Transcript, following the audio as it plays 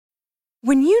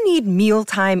When you need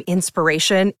mealtime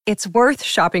inspiration, it's worth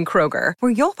shopping Kroger,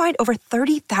 where you'll find over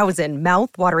 30,000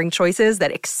 mouth-watering choices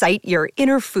that excite your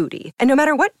inner foodie. And no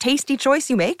matter what tasty choice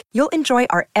you make, you'll enjoy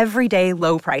our everyday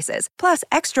low prices, plus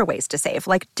extra ways to save,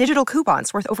 like digital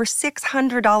coupons worth over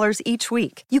 $600 each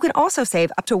week. You can also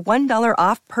save up to $1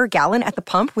 off per gallon at the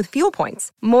pump with fuel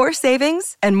points. More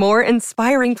savings and more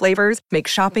inspiring flavors make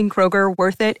shopping Kroger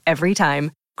worth it every time.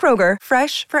 Kroger,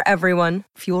 fresh for everyone.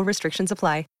 Fuel restrictions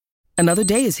apply. Another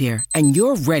day is here, and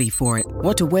you're ready for it.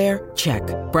 What to wear? Check.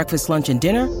 Breakfast, lunch, and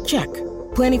dinner? Check.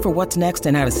 Planning for what's next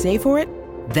and how to save for it?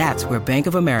 That's where Bank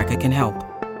of America can help.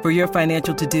 For your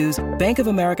financial to-dos, Bank of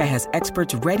America has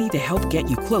experts ready to help get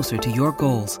you closer to your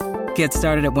goals. Get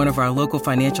started at one of our local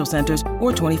financial centers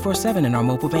or 24/7 in our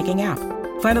mobile banking app.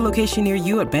 Find a location near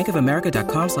you at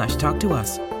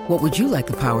bankofamerica.com/talktous. What would you like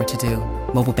the power to do?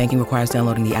 Mobile banking requires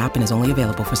downloading the app and is only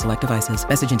available for select devices.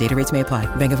 Message and data rates may apply.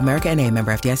 Bank of America N.A.,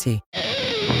 member FDIC. Beach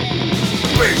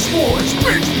Boys,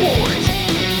 Beach Boys.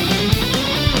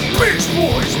 Beach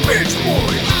Boys, Beach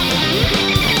Boys.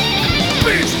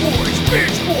 Beach Boys,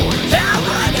 Beach Boys.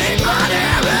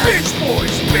 Beach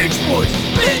Boys, Beach Boys.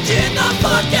 Binging the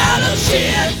fuck out of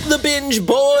shit. The Binge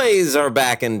Boys are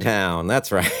back in town.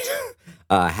 That's right.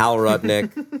 Hal Rudnick,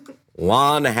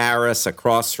 Lon Harris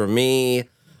across from me.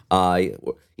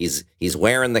 He's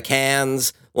wearing the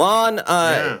cans. Lon,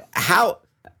 how?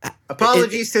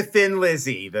 Apologies to Thin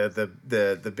Lizzy.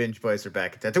 The Binge Boys are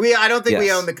back in town. I don't think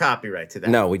we own the copyright to that.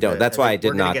 No, we don't. That's why I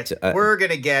did not. We're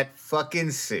gonna get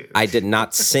fucking sued. I did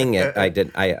not sing it. I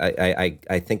did. I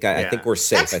think we're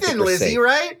safe. That's Thin Lizzy,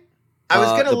 right? I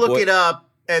was gonna look it up.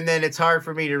 And then it's hard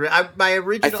for me to. I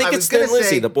think it's Thin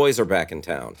Lizzy. The boys are back in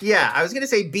town. Yeah, I was going to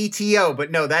say BTO, but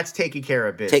no, that's taking care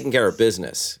of business. Taking care of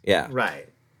business. Yeah. Right.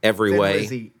 Every Thin way.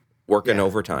 Lizzy, working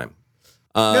overtime.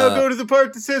 No, go to the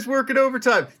part that says working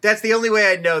overtime. That's the only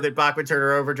way I know that Bachman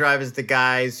Turner Overdrive is the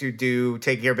guys who do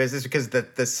taking care of business, because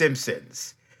the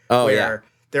Simpsons. Oh, yeah.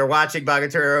 They're watching Bachman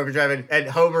Turner Overdrive, and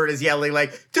Homer is yelling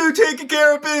like, "Do taking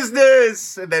care of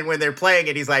business!" And then when they're playing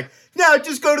it, he's like, "No,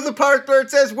 just go to the part where it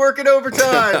says working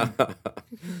overtime."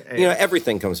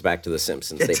 Everything comes back to The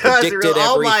Simpsons. They predicted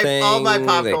everything. All my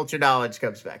pop culture knowledge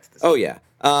comes back to The Simpsons. Oh, yeah.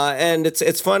 And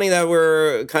it's funny that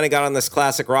we're kind of got on this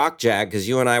classic rock jag, because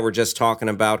you and I were just talking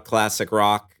about classic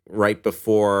rock right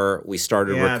before we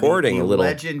started recording the a little.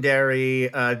 Legendary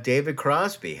David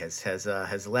Crosby has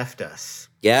left us.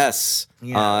 Yes.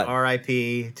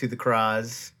 R.I.P. to the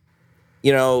Cros.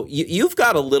 You've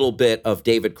got a little bit of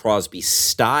David Crosby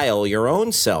style, your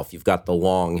own self. You've got the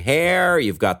long hair.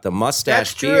 You've got the mustache.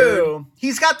 That's true.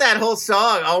 He's got that whole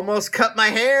song, "Almost Cut My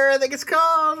Hair," I think it's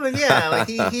called. And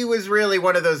he was really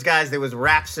one of those guys that was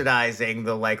rhapsodizing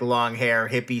the long hair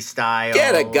hippie style.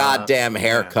 Get a goddamn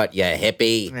haircut, you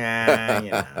hippie.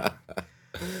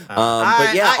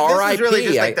 But yeah, R.I.P. This was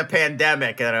really just the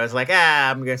pandemic, and I was like,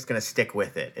 I'm just going to stick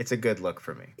with it. It's a good look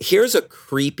for me. Here's a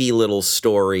creepy little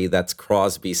story that's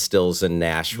Crosby, Stills, and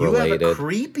Nash related. You have a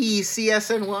creepy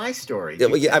CSNY story.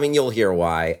 You'll hear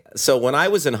why. So when I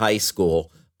was in high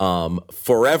school,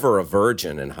 forever a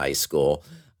virgin in high school,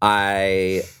 poor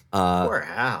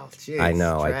Hal. Jeez, I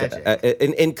know.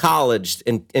 In college,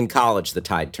 the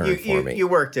tide turned for me. You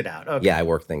worked it out. Okay. Yeah, I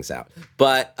worked things out.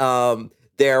 But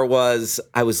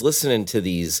I was listening to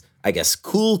these, I guess,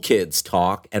 cool kids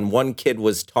talk, and one kid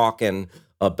was talking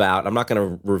about, I'm not going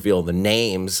to reveal the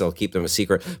names, I'll keep them a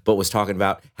secret, but was talking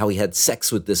about how he had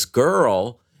sex with this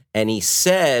girl, and he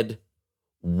said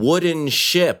Wooden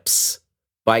Ships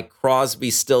by Crosby,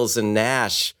 Stills, and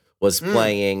Nash was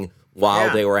playing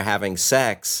while they were having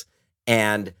sex,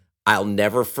 and I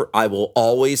will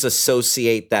always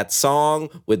associate that song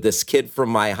with this kid from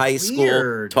my high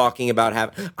school talking about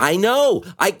having. I know.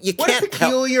 Can't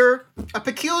a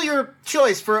peculiar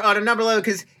choice for on a number 11,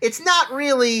 because it's not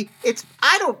really.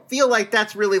 I don't feel like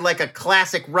that's really like a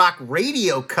classic rock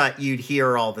radio cut you'd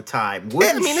hear all the time.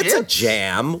 It's a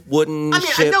jam. Wooden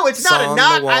Ships. I know it's not a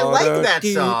not. I like that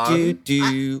do, song.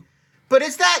 Do. But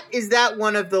is that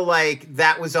one of the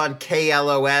that was on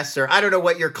KLOS, or I don't know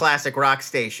what your classic rock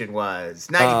station was?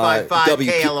 95.5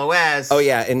 KLOS. Oh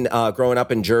yeah, and growing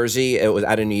up in Jersey, it was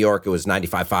out of New York. It was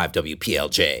 95.5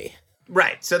 WPLJ.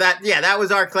 Right. So that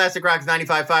was our classic rock.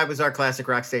 95.5 was our classic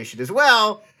rock station as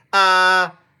well.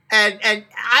 And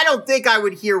I don't think I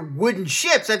would hear Wooden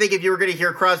Ships. I think if you were going to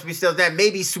hear Crosby, Stills, then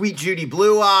maybe Sweet Judy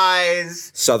Blue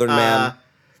Eyes, Southern Man.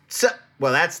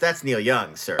 Well, that's Neil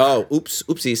Young, sir. Oh,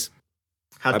 oopsies.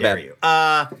 How dare you?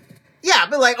 Yeah,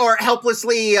 but like, or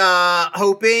helplessly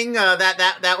hoping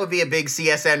that would be a big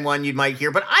CSN one you might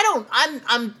hear. But I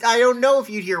don't know if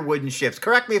you'd hear Wooden Ships.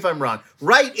 Correct me if I'm wrong.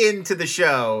 Write into the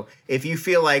show if you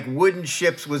feel like Wooden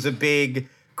Ships was a big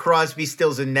Crosby,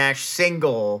 Stills, and Nash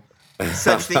single,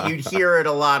 such that you'd hear it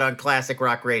a lot on classic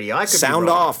rock radio. I could Sound be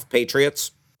wrong. off,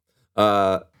 Patriots.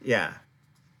 Yeah.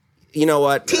 You know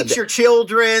what? Teach your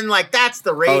children, like that's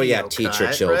the radio. Oh yeah, teach your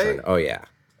cut, children. right? Oh yeah,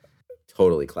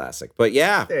 totally classic. But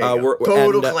yeah, There you go.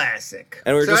 Total classic.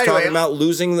 And we're So just anyway, talking about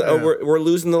losing. We're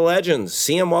losing the legends.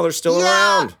 See them while they're still yeah,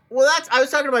 around. Well, I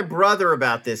was talking to my brother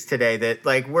about this today. That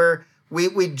like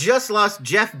we just lost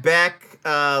Jeff Beck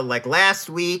like last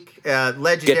week.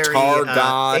 Legendary Guitar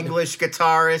god. English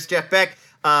guitarist Jeff Beck.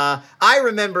 I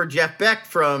remember Jeff Beck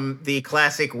from the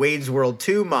classic Wayne's World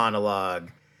 2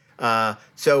 monologue.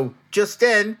 So just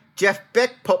then, Jeff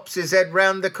Beck pops his head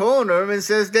round the corner and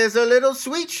says, "There's a little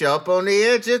sweet shop on the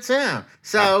edge of town."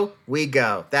 So we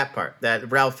go. That part.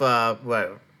 That Ralph, I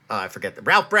forget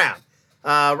Ralph Brown.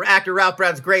 Actor Ralph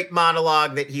Brown's great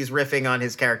monologue that he's riffing on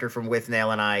his character from With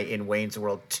Nail and I in Wayne's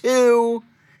World 2.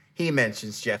 He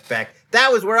mentions Jeff Beck.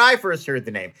 That was where I first heard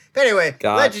the name. But anyway,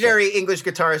 Gotcha. Legendary English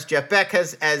guitarist Jeff Beck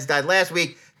has died last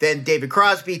week. Then David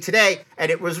Crosby today.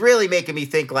 And it was really making me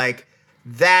think like,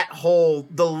 the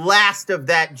last of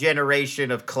that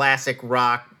generation of classic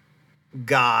rock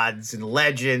gods and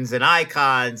legends and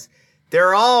icons,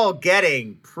 they're all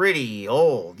getting pretty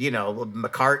old. You know,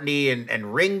 McCartney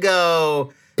and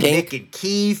Ringo, Pink. Nick and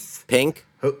Keith. Pink.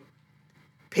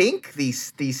 Pink, the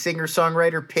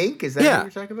singer-songwriter Pink, is that Yeah.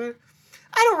 what you're talking about?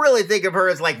 I don't really think of her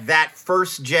as like that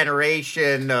first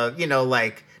generation,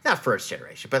 like not first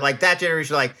generation, but like that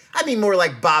generation, like I mean more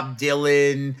like Bob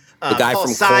Dylan, The guy Paul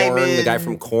from Simon. Korn. The guy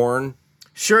from Korn.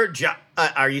 Sure,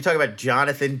 are you talking about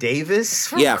Jonathan Davis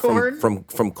from Yeah, Korn?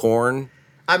 from Korn.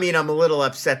 I mean, I'm a little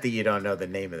upset that you don't know the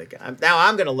name of the guy. Now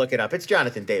I'm going to look it up. It's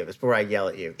Jonathan Davis before I yell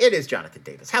at you. It is Jonathan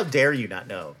Davis. How dare you not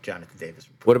know Jonathan Davis?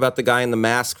 What about the guy in the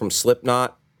mask from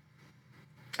Slipknot?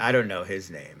 I don't know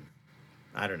his name.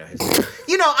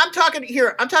 You know, I'm talking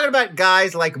about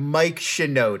guys like Mike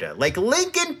Shinoda, like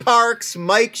Linkin Park's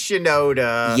Mike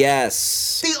Shinoda.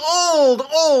 Yes. The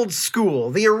old school,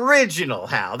 the original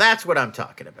Hal. That's what I'm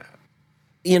talking about.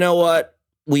 You know what?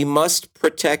 We must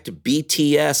protect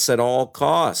BTS at all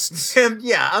costs.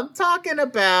 Yeah, I'm talking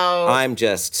about I'm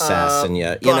just sassing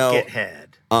you. You know, Buckethead.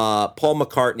 Paul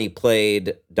McCartney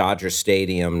played Dodger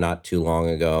Stadium not too long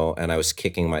ago, and I was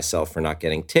kicking myself for not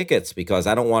getting tickets because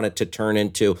I don't want it to turn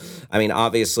into, I mean,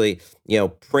 obviously, you know,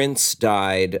 Prince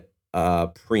died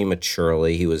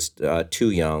prematurely. He was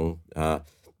too young,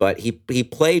 but he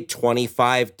played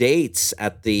 25 dates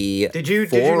at the Did you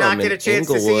Forum not in get a chance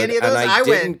to see Inglewood, any of those? and I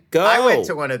didn't go. I went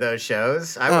to one of those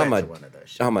shows. I'm a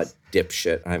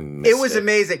dipshit. I missed It was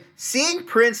amazing. Seeing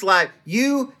Prince live,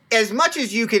 as much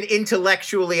as you can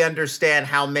intellectually understand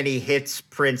how many hits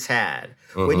Prince had,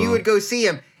 when you would go see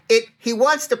him, he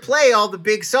wants to play all the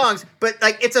big songs, but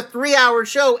like it's a 3-hour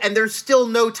show and there's still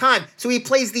no time. So he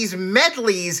plays these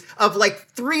medleys of like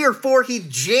 3 or 4. He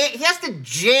has to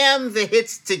jam the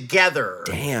hits together.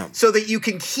 Damn. So that you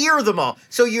can hear them all.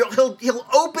 So he'll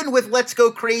open with Let's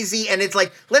Go Crazy, and it's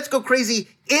like Let's Go Crazy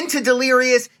into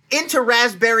Delirious, into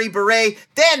Raspberry Beret.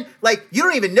 Then, like, you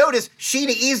don't even notice Sheena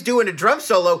E's doing a drum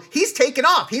solo. He's taken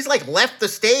off. He's like left the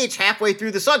stage halfway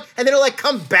through the song, and then he'll like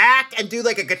come back and do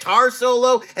like a guitar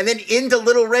solo, and then into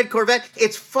Little Red Corvette.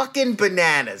 It's fucking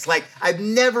bananas. Like, I've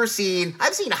seen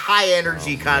high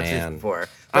energy concerts man. before,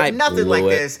 but I nothing like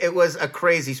blew it. this. It was a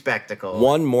crazy spectacle.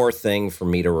 One more thing for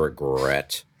me to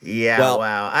regret. Yeah, Well-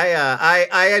 wow.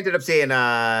 I ended up seeing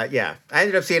I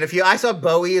ended up seeing a few. I saw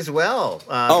Bowie as well.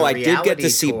 I did get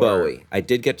to see tour. Bowie. I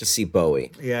did get to see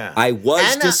Bowie. Yeah. I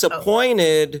was And,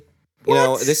 disappointed. You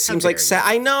know, What? this How seems like dare sad.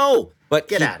 I know, but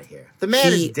Get he- out of here. The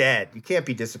man he- is dead. You can't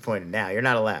be disappointed now. You're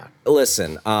not allowed.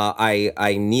 Listen,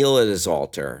 I kneel at his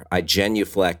altar. I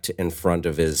genuflect in front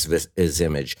of his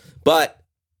image. But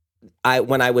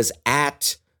when I was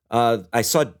at, I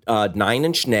saw 9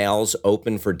 Inch Nails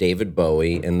open for David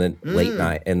Bowie in the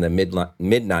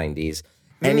mid 90s,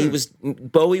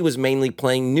 and Bowie was mainly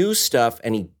playing new stuff,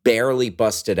 and he barely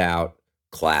busted out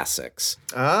classics.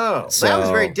 Oh, that was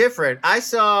So- very different. I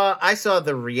saw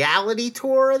the reality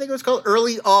tour. I think it was called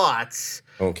Early Aughts.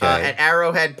 Okay. At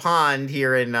Arrowhead Pond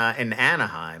here in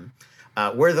Anaheim,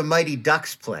 where the Mighty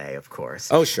Ducks play, of course.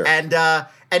 Oh, sure.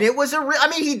 And it was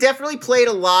he definitely played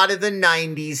a lot of the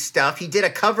 90s stuff. He did a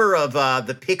cover of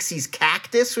the Pixies'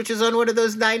 Cactus, which is on one of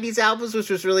those 90s albums, which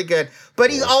was really good.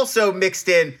 But he also mixed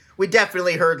in, we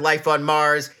definitely heard Life on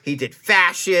Mars. He did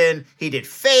Fashion. He did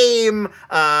Fame.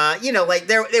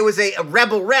 There was a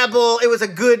Rebel. It was a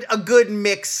good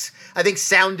mix I think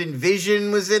Sound and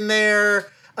Vision was in there.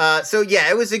 So yeah,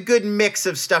 it was a good mix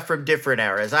of stuff from different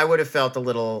eras. I would have felt a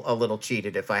little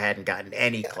cheated if I hadn't gotten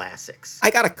any classics.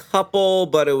 I got a couple,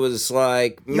 but it was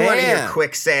like, You want to hear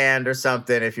Quicksand or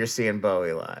something if you're seeing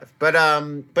Bowie live. But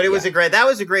it was that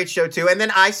was a great show too. And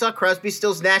then I saw Crosby,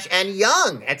 Stills, Nash and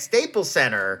Young at Staples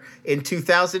Center in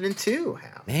 2002. Hal.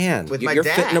 Man, with you're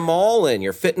dad. fitting them all in.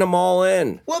 You're fitting them all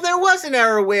in. Well, there was an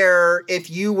era where if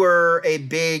you were a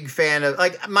big fan of,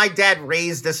 like, my dad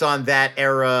raised us on that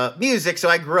era music, so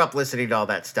I grew up listening to all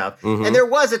that stuff. Mm-hmm. And there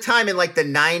was a time in, like, the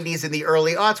 90s and the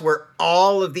early aughts where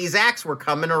all of these acts were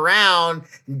coming around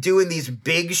doing these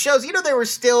big shows. You know, they were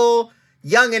still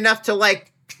young enough to,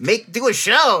 like, do a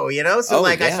show, you know? So,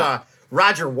 I saw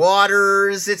Roger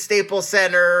Waters at Staples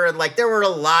Center, and, like, there were a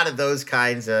lot of those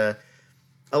kinds of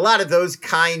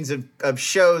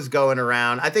shows going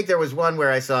around. I think there was one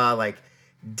where I saw like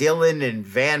Dylan and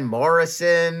Van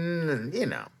Morrison, and, you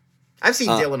know, I've seen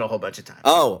Dylan a whole bunch of times.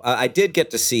 I did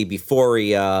get to see before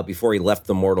he left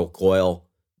the mortal coil,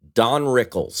 Don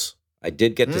Rickles. I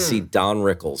did get to see Don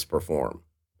Rickles perform.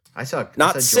 I saw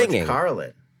singing.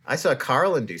 Carlin. I saw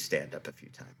Carlin do stand up a few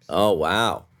times. Oh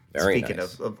wow. Speaking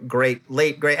of great,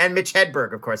 and Mitch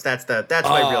Hedberg, of course, that's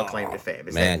my real claim to fame.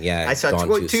 I saw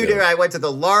two. I went to the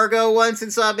Largo once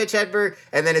and saw Mitch Hedberg,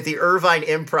 and then at the Irvine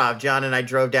Improv, John and I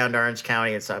drove down to Orange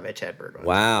County and saw Mitch Hedberg.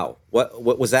 Wow,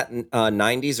 what was that?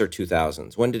 90s or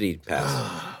 2000s? When did he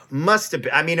pass? Must have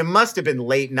been. I mean, it must have been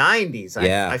late 90s.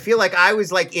 I feel like I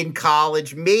was like in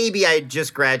college. Maybe I had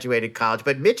just graduated college,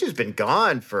 but Mitch has been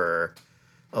gone for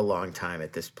a long time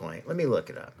at this point. Let me look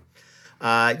it up.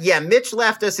 Mitch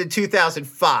left us in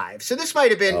 2005. So this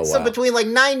might have been between like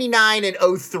 99 and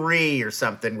 03 or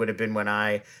something would have been when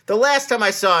the last time I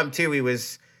saw him too, he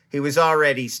was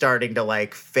already starting to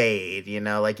like fade, you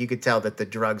know, like you could tell that the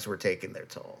drugs were taking their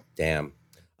toll. Damn.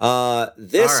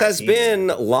 This has been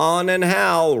Lon and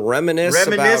Hal reminisce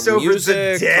about over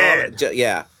music. The dead.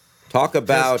 Yeah. Talk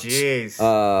about the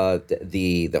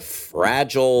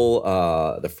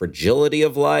fragility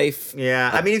of life.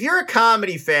 Yeah, I mean, if you're a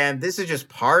comedy fan, this is just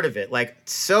part of it. Like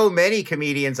so many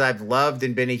comedians I've loved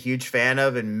and been a huge fan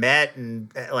of and met,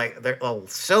 and like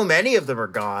so many of them are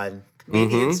gone.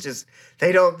 Comedians just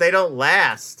they don't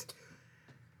last.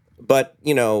 But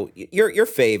you know, your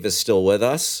fave is still with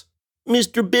us.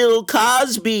 Mr. Bill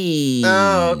Cosby.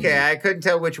 Oh, okay. I couldn't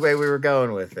tell which way we were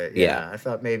going with it. Yeah. I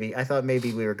thought maybe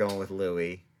we were going with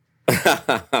Louis. Could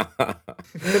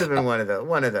have been one of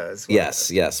those.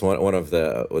 Yes. One of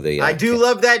the. I do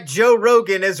love that Joe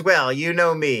Rogan as well. You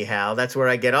know me, Hal. That's where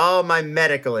I get all my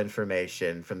medical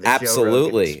information from the Joe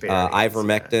Rogan experience.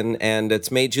 Ivermectin, and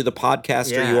it's made you the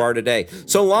podcaster you are today.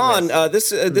 So, Lon,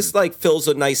 this like fills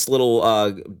a nice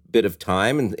little bit of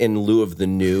time in lieu of the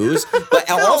news, but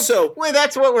also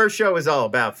that's what our show is all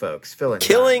about, folks.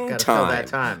 Killing time. Fill that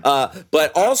time.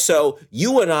 But also,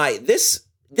 you and I, this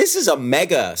is a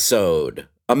mega-sode,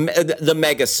 the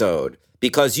mega-sode,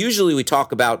 because usually we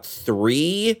talk about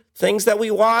 3 things that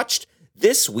we watched.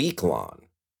 This week, Lon,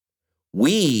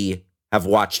 we have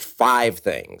watched 5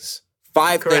 things.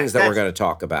 5 things that we're going to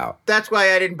talk about. That's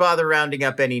why I didn't bother rounding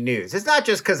up any news. It's not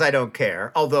just because I don't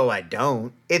care, although I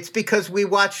don't. It's because we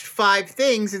watched 5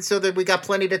 things, and so that we got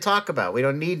plenty to talk about. We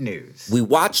don't need news. We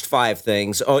watched 5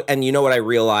 things. Oh, and you know what I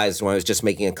realized when I was just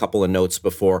making a couple of notes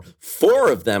before? 4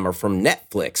 of them are from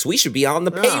Netflix. We should be on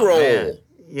the payroll. Man.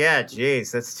 Yeah,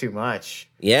 geez, that's too much.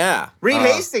 Yeah. Reed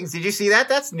Hastings, did you see that?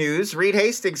 That's news. Reed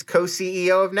Hastings,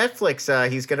 co-CEO of Netflix.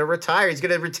 He's going to retire. He's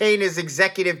going to retain his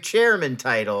executive chairman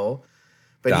title.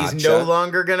 But he's no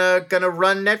longer gonna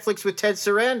run Netflix with Ted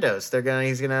Sarandos.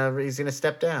 He's gonna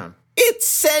step down. It's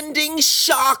sending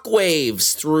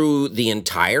shockwaves through the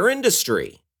entire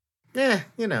industry. Yeah,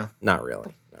 you know, not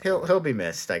really. He'll be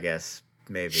missed, I guess.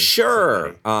 Maybe.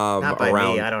 Sure. Not by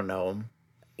me. I don't know him.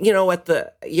 You know,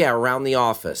 around the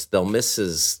office, they'll miss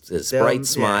his bright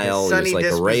smile. His He's like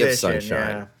a ray of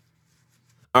sunshine. Yeah.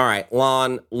 All right,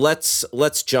 Lon. Let's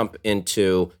jump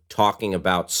into talking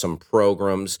about some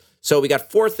programs. So we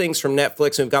got 4 things from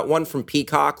Netflix, and we've got 1 from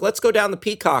Peacock. Let's go down the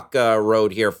Peacock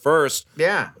road here first.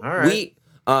 Yeah, all right.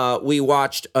 We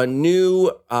watched a new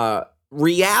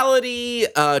reality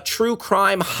true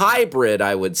crime hybrid,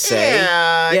 I would say.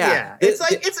 Yeah.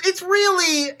 It's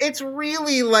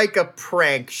really like a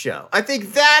prank show. I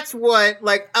think that's what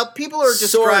people are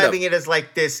describing it as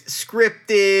like this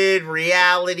scripted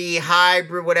reality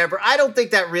hybrid, whatever. I don't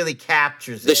think that really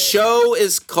captures it. The show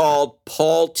is called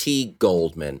Paul T.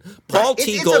 Goldman.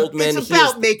 Goldman. It's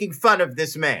about making fun of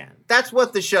this man. That's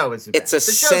what the show is about. It's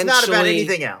essentially, the show's not about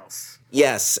anything else.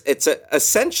 Yes, it's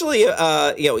essentially,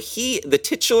 the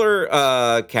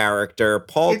titular character,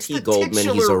 Paul It's T. the Goldman. He's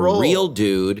titular a role. real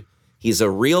dude. He's a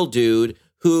real dude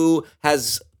who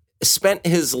has spent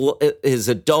his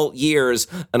adult years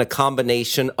in a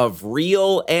combination of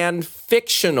real and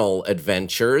fictional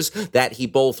adventures that he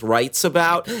both writes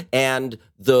about, and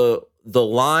the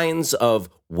lines of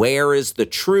where is the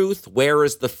truth, where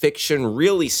is the fiction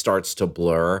really starts to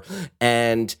blur.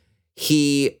 And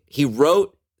he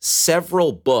wrote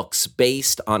several books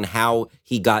based on how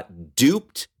he got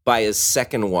duped by his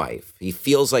second wife. He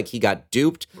feels like he got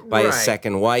duped by his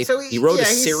second wife. So he wrote a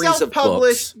series of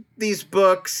books. These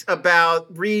books about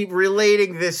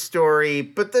relating this story,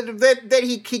 but then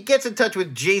he gets in touch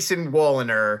with Jason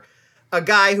Woliner, a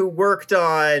guy who worked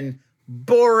on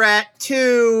Borat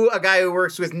 2, a guy who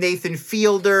works with Nathan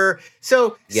Fielder.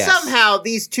 So somehow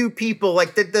these two people,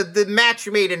 like the match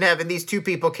made in heaven, these two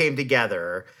people came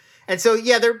together. And so,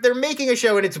 they're making a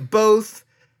show, and it's both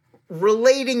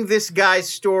relating this guy's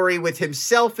story with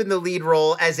himself in the lead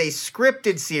role as a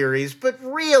scripted series, but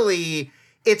really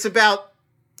it's about,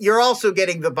 you're also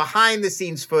getting the behind the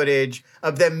scenes footage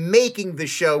of them making the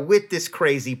show with this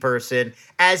crazy person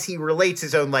as he relates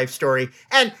his own life story.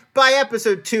 And by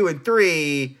episode 2 and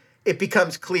 3, it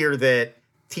becomes clear that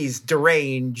he's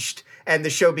deranged, and the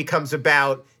show becomes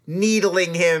about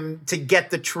needling him to get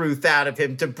the truth out of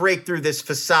him, to break through this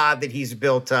facade that he's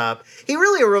built up. He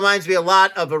really reminds me a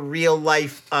lot of a real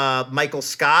life Michael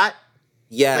Scott.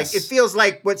 Yes. Like, it feels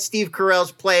like what Steve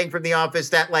Carell's playing from The Office,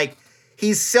 that like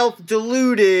he's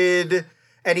self-deluded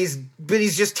and he's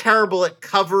just terrible at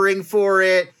covering for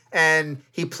it. And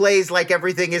he plays like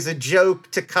everything is a joke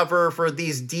to cover for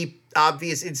these deep,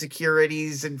 obvious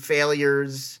insecurities and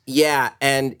failures. Yeah,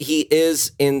 and he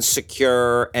is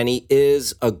insecure, and he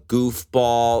is a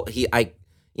goofball.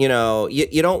 You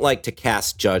don't like to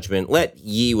cast judgment. Let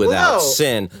ye without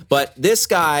sin. But this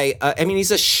guy,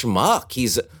 he's a schmuck.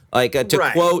 He's like to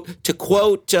quote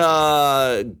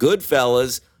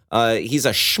Goodfellas. He's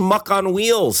a schmuck on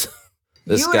wheels.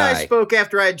 This you guy. And I spoke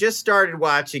after I had just started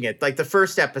watching it, like the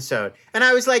first episode. And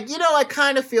I was like, I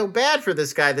kind of feel bad for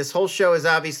this guy. This whole show is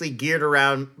obviously geared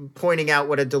around pointing out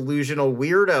what a delusional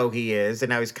weirdo he is,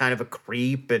 and how he's kind of a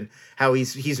creep, and how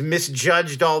he's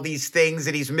misjudged all these things,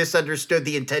 and he's misunderstood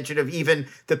the intention of even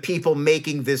the people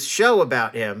making this show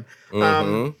about him.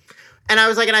 Mm-hmm. And I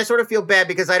was like, and I sort of feel bad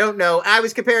because I don't know. I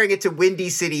was comparing it to Windy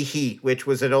City Heat, which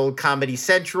was an old Comedy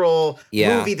Central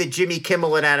movie that Jimmy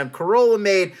Kimmel and Adam Carolla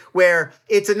made, where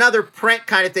it's another prank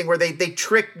kind of thing where they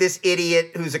tricked this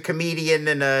idiot who's a comedian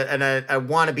and a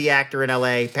wannabe actor in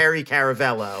LA, Perry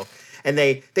Caravello. And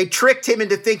they tricked him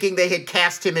into thinking they had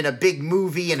cast him in a big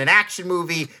movie, in an action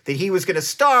movie that he was going to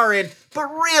star in. But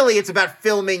really, it's about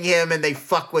filming him, and they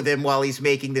fuck with him while he's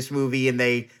making this movie, and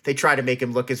they try to make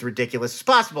him look as ridiculous as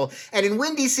possible. And in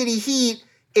Windy City Heat,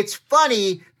 it's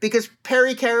funny because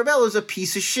Perry Caravello is a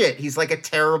piece of shit. He's like a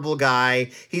terrible guy.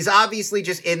 He's obviously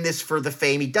just in this for the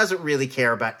fame. He doesn't really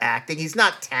care about acting. He's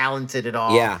not talented at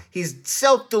all. Yeah. He's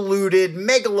self-deluded,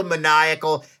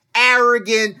 megalomaniacal,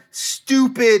 arrogant,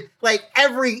 stupid, like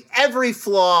every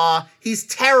flaw. He's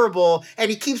terrible, and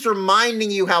he keeps reminding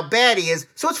you how bad he is.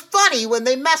 So it's funny when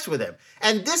they mess with him.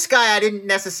 And this guy, I didn't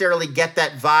necessarily get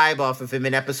that vibe off of him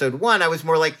in episode 1. I was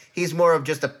more like, he's more of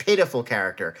just a pitiful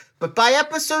character. But by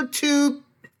episode 2,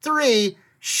 3,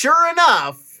 sure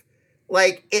enough,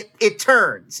 like it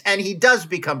turns, and he does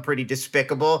become pretty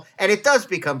despicable, and it does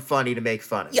become funny to make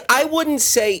fun of. Yeah, I wouldn't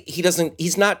say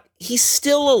he's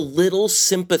still a little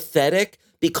sympathetic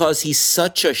because he's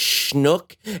such a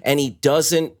schnook and he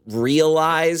doesn't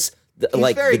realize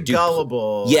He's very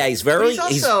gullible. Yeah, he's very.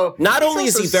 Not only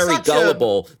is he very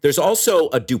gullible, there's also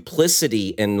a duplicity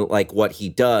in like what he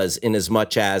does, in as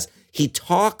much as he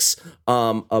talks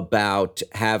about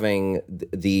having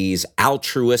these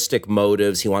altruistic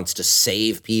motives. He wants to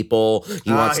save people.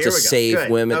 He wants to save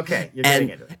women. Okay, you're getting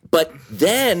into it. But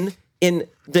then in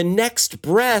the next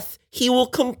breath, he will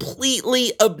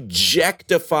completely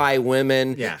objectify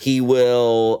women. Yeah. He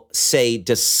will say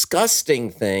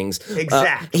disgusting things.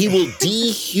 Exactly. He will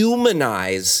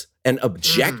dehumanize and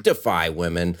objectify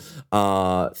women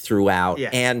throughout,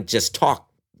 and just talk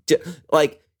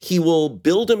like. He will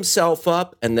build himself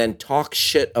up and then talk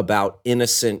shit about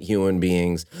innocent human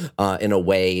beings in a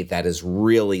way that is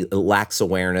really lacks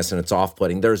awareness, and it's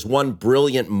off-putting. There's one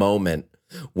brilliant moment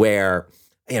where,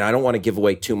 I don't want to give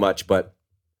away too much, but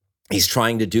he's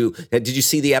trying to do. Did you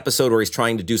see the episode where he's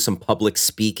trying to do some public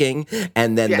speaking,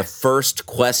 and then the first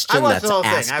question that's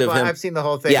asked of him? I've seen the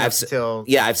whole thing.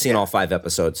 Yeah, I've seen all 5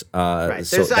 episodes. Right.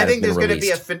 So I think there's going to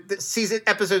be season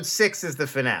episode 6 is the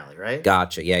finale, right?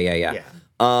 Gotcha. Yeah.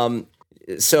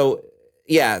 So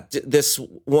this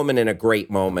woman in a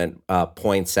great moment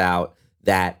points out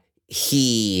that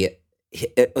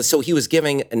so he was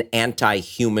giving an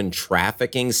anti-human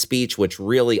trafficking speech, which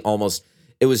really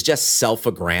it was just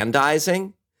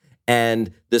self-aggrandizing.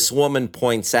 And this woman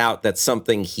points out that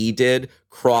something he did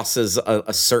crosses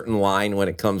a certain line when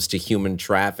it comes to human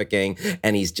trafficking,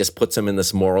 and he just puts him in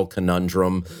this moral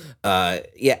conundrum.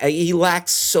 He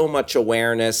lacks so much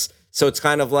awareness. So it's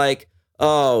kind of like,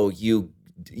 oh, you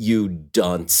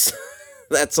dunce.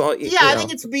 That's all. I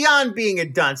think it's beyond being a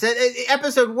dunce.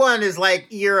 Episode 1 is like,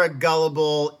 you're a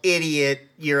gullible idiot,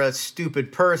 you're a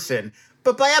stupid person.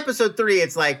 But by episode 3,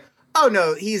 it's like, oh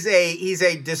no, he's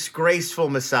a disgraceful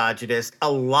misogynist, a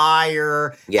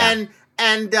liar,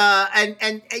 and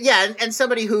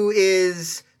somebody who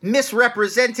is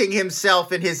misrepresenting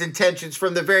himself and his intentions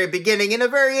from the very beginning in a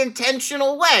very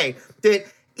intentional way. That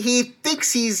he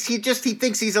thinks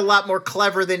he's a lot more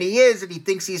clever than he is, and he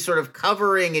thinks he's sort of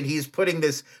covering, and he's putting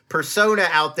this persona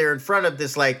out there in front of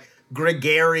this like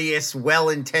gregarious,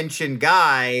 well-intentioned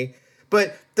guy.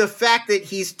 But the fact that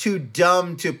he's too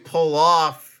dumb to pull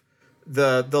off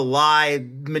the lie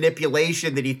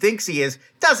manipulation that he thinks he is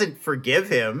doesn't forgive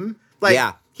him.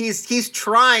 Like, he's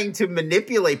trying to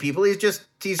manipulate people. He's just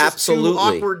too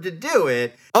awkward to do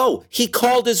it. Oh, he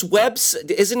called his website.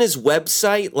 Isn't his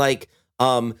website like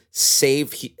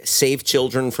save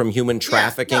children from human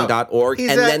trafficking.org?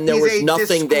 And then there was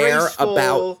nothing there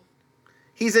about.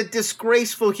 He's a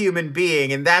disgraceful human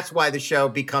being, and that's why the show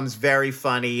becomes very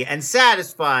funny and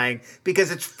satisfying,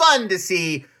 because it's fun to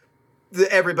see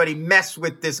everybody mess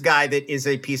with this guy that is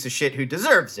a piece of shit who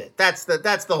deserves it. That's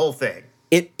the whole thing.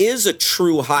 It is a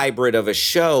true hybrid of a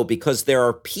show, because there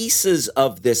are pieces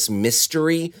of this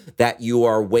mystery that you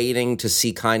are waiting to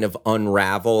see kind of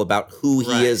unravel about who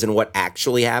he is and what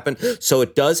actually happened. So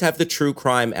it does have the true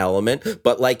crime element.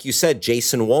 But like you said,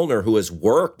 Jason Wolner, who has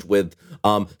worked with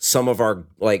some of our,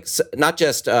 like, not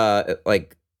just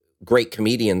like great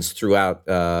comedians throughout,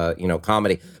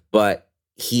 comedy, but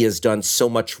he has done so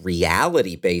much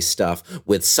reality-based stuff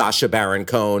with Sacha Baron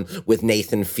Cohen, with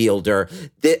Nathan Fielder.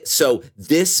 So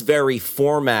this very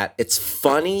format, it's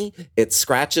funny, it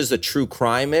scratches a true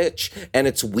crime itch, and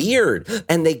it's weird.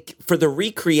 And for the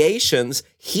recreations,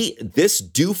 this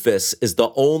doofus is the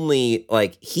only,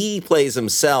 like, he plays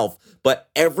himself, but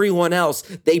everyone else,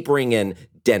 they bring in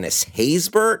Dennis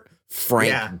Haysbert,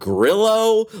 Frank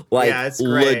Grillo, it's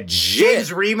legit. James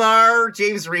Remar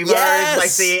is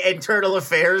like the internal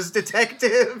affairs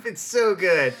detective. It's so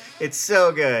good.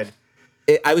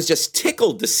 I was just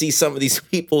tickled to see some of these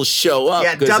people show up.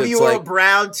 Yeah, W. Earl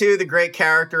Brown, too, the great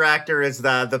character actor, is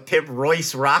the pimp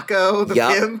Royce Rocco,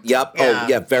 pimp. Yep. Yeah. Oh,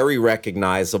 yeah, very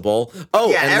recognizable.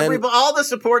 Oh, yeah, and all the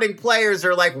supporting players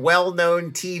are like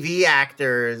well-known TV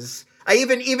actors.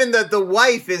 Even the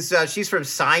wife is she's from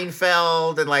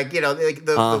Seinfeld, and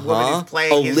the woman who's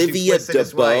playing Olivia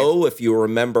Debeau, if you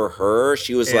remember her,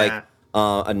 she was like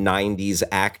a 90s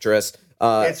actress.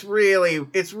 It's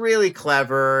really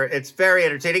clever. It's very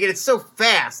entertaining, and it's so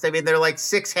fast. I mean, they're like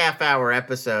 6 half-hour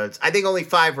episodes. I think only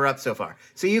 5 are up so far,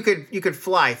 so you could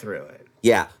fly through it.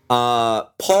 Yeah.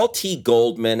 Paul T.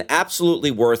 Goldman,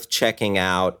 absolutely worth checking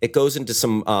out. It goes into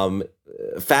some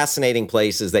fascinating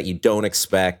places that you don't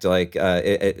expect, like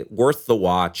worth the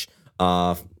watch.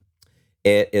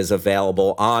 It is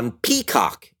available on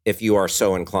Peacock if you are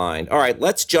so inclined. All right,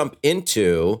 let's jump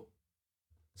into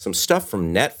some stuff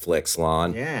from Netflix,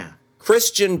 Lon. Yeah.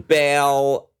 Christian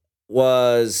Bale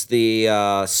is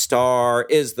the star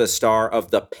of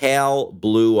The Pale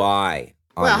Blue Eye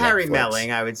on Netflix. Harry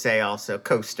Melling, I would say, also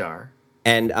co-star.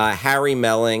 And Harry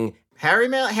Melling. Henry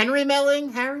Melling?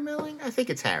 Harry Melling? I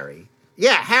think it's Harry.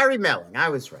 Yeah, Harry Melling. I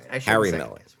was right. Harry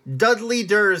Melling. Dudley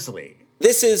Dursley.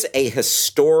 This is a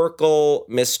historical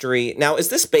mystery. Now, is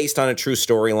this based on a true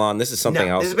story, Lon? This is something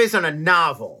else. This is based on a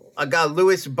novel. A guy,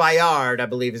 Louis Bayard, I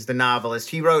believe, is the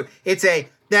novelist. He wrote, Edgar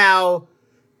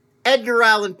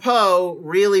Allan Poe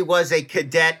really was a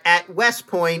cadet at West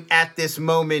Point at this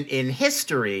moment in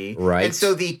history. Right. And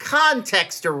so the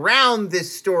context around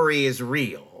this story is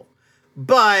real.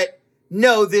 But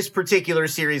no, this particular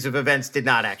series of events did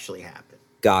not actually happen.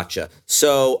 Gotcha.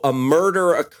 So a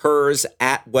murder occurs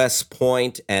at West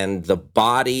Point, and the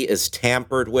body is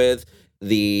tampered with.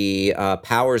 The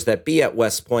powers that be at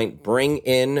West Point bring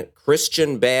in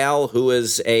Christian Bale, who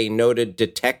is a noted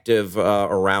detective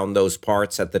around those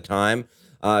parts at the time,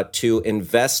 to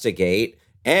investigate.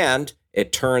 And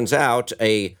it turns out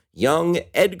a young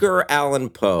Edgar Allan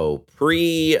Poe,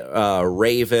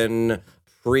 pre-Raven,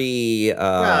 he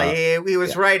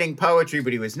was writing poetry,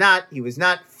 but he was not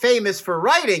famous for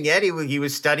writing yet. He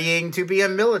was studying to be a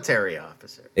military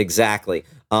officer. Exactly.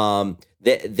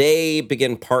 they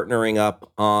begin partnering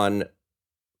up on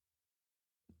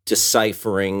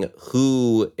deciphering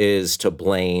who is to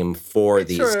blame for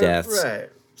these deaths. Right.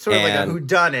 Sort of like a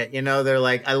whodunit, you know? They're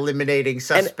like eliminating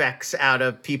suspects out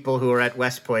of people who are at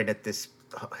West Point at this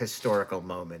historical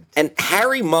moment. And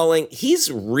Harry Mulling,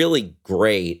 he's really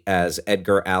great as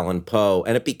Edgar Allan Poe,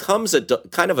 and it becomes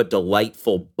kind of a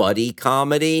delightful buddy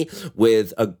comedy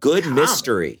with a good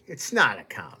mystery. It's not a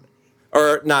comedy.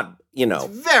 Or not, you know.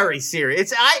 It's very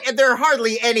serious. There are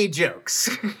hardly any jokes.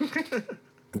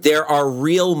 There are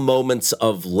real moments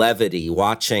of levity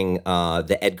watching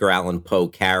the Edgar Allan Poe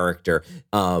character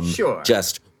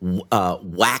just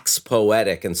wax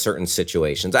poetic in certain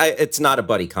situations. It's not a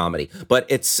buddy comedy, but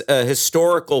it's a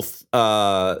historical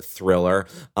thriller.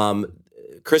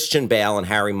 Christian Bale and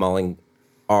Harry Mulling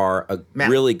are a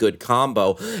really good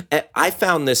combo. I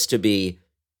found this to be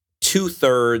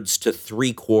 2/3 to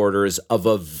 3/4 of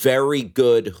a very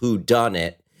good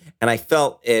whodunit, and I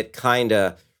felt it kind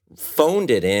of phoned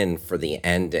it in for the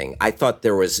ending. I thought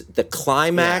there was the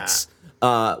climax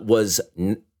was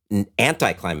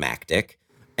anticlimactic,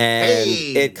 and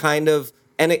it kind of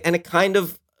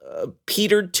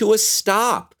petered to a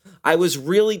stop. I was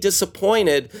really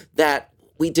disappointed that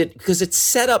we did, because it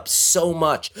set up so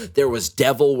much. There was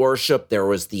devil worship, there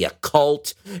was the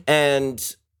occult,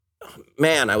 and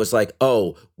man, I was like,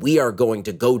 oh, we are going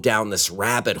to go down this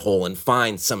rabbit hole and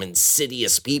find some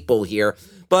insidious people here.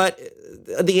 But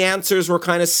the answers were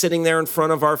kind of sitting there in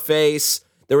front of our face.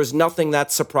 There was nothing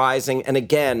that surprising. And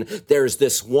again, there's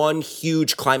this one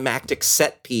huge climactic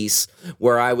set piece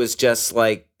where I was just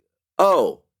like,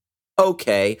 oh,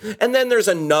 okay. And then there's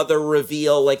another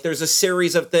reveal. Like, there's a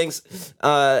series of things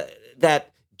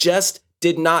that just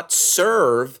did not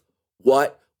serve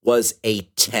what was a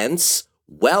tense,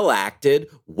 well-acted,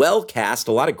 well-cast,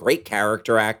 a lot of great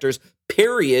character actors,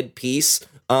 period piece,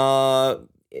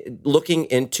 looking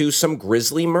into some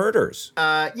grisly murders.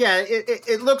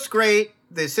 It looks great.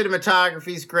 The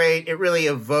cinematography is great. It really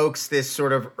evokes this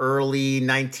sort of early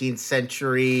 19th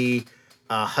century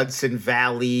Hudson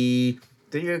Valley,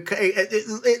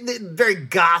 very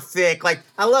gothic. Like,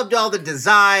 I loved all the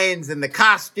designs and the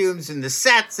costumes and the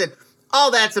sets, and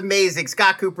all that's amazing.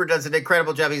 Scott Cooper does an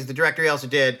incredible job. He's the director. He also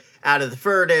did Out of the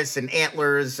Furnace and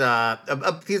Antlers.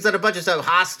 He's done a bunch of stuff,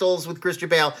 Hostels with Christian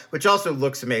Bale, which also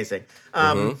looks amazing.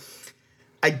 I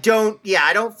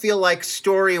don't feel like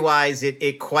story-wise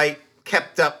it quite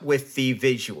kept up with the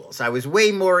visuals. I was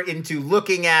way more into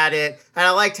looking at it, and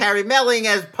I liked Harry Melling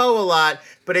as Poe a lot,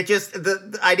 but it just,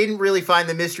 I didn't really find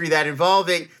the mystery that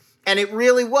involving, and it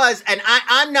really was. And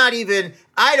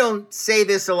I don't say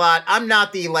this a lot. I'm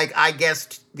not the, like, I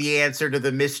guessed the answer to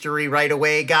the mystery right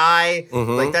away guy.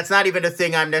 Like, that's not even a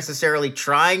thing I'm necessarily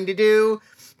trying to do.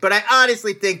 But I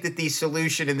honestly think that the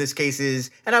solution in this case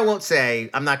is, and I'm not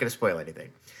going to spoil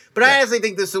anything, but I honestly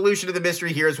think the solution to the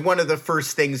mystery here is one of the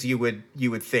first things you would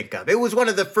think of. It was one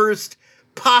of the first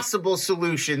possible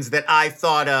solutions that I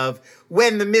thought of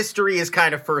when the mystery is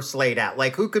kind of first laid out.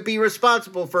 Like, who could be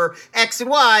responsible for X and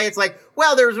Y? It's like,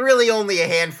 well, there's really only a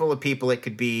handful of people it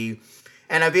could be.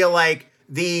 And I feel like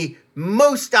the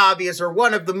most obvious, or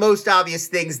one of the most obvious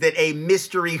things that a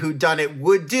mystery whodunit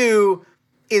would do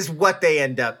is what they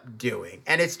end up doing.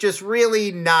 And it's just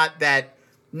really not that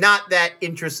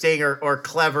interesting or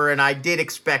clever. And I did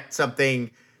expect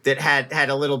something that had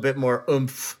a little bit more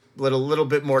oomph, little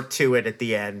bit more to it at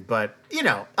the end. But,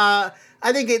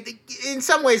 I think in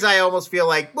some ways I almost feel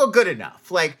like, well, good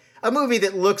enough. Like, a movie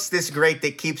that looks this great,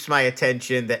 that keeps my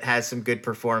attention, that has some good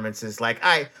performances. Like,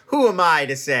 who am I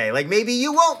to say? Like, maybe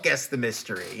you won't guess the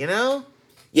mystery,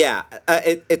 Yeah,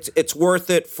 it's worth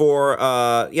it for,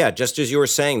 just as you were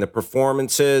saying, the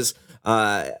performances.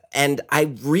 And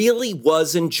I really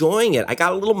was enjoying it. I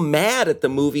got a little mad at the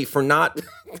movie for not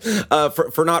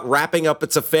for not wrapping up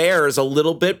its affairs a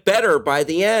little bit better by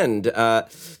the end.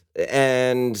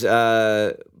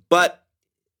 But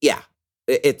yeah,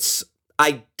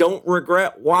 I don't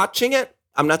regret watching it.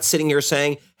 I'm not sitting here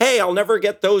saying, hey, I'll never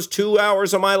get those 2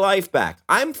 hours of my life back.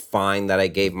 I'm fine that I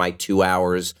gave my 2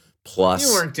 hours plus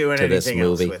you weren't doing to this anything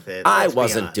movie. Else with it. I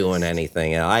wasn't doing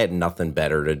anything. I had nothing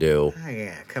better to do. Oh,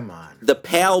 yeah, come on. The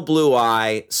Pale Blue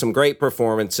Eye, some great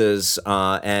performances,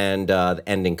 and the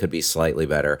ending could be slightly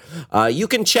better. You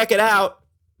can check it out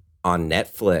on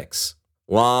Netflix.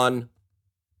 Lon,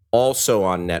 also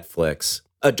on Netflix.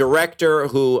 A director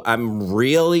who I'm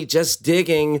really just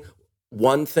digging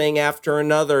one thing after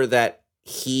another that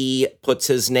he puts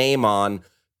his name on.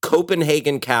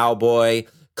 Copenhagen Cowboy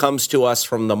comes to us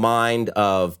from the mind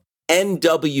of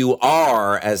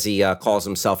NWR, as he calls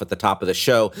himself at the top of the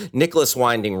show, Nicholas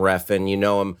Winding Refn. You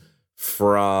know him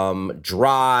from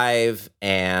Drive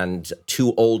and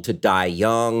Too Old to Die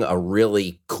Young, a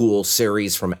really cool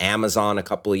series from Amazon a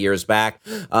couple of years back.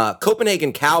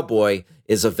 Copenhagen Cowboy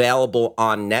is available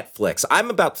on Netflix.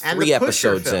 I'm about 3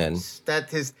 episodes in.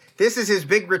 This is his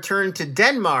big return to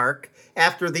Denmark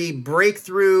after the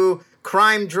breakthrough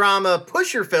crime drama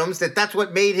Pusher films. That's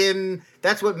what made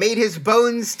his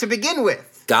bones to begin with.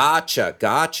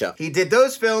 Gotcha. He did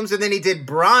those films, and then he did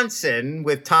Bronson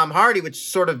with Tom Hardy, which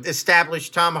sort of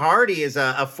established Tom Hardy as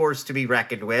a force to be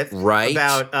reckoned with. Right.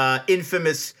 About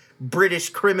infamous British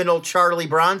criminal Charlie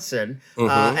Bronson.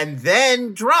 And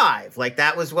then Drive. Like,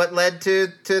 that was what led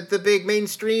to the big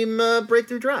mainstream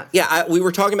breakthrough Drive. Yeah, we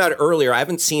were talking about it earlier. I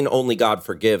haven't seen Only God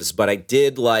Forgives, but I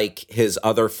did like his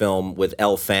other film with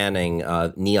Elle Fanning,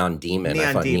 Neon Demon.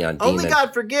 Neon Demon. Only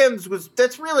God Forgives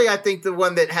that's really, I think, the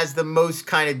one that has the most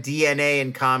kind of DNA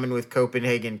in common with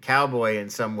Copenhagen Cowboy in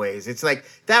some ways. It's like,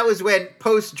 that was when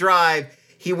post-Drive,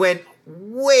 he went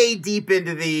way deep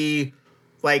into the,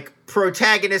 like,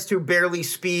 protagonist who barely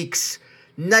speaks,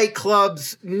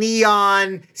 nightclubs,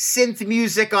 neon, synth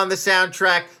music on the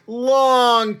soundtrack,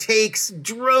 long takes,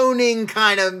 droning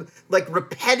kind of like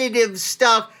repetitive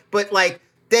stuff, but like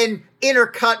then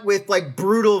intercut with like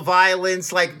brutal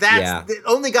violence. Like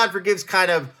Only God Forgives kind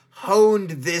of honed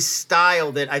this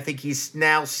style that I think he's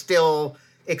now still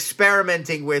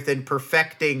experimenting with and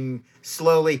perfecting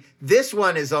slowly. This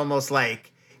one is almost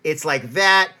like, it's like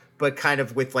that, but kind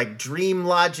of with like dream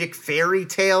logic, fairy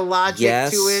tale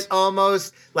logic to it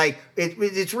almost. Like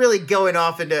it's really going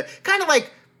off into kind of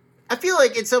like, I feel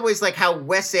like in some ways like how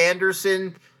Wes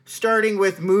Anderson, starting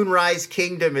with Moonrise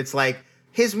Kingdom, it's like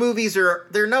his movies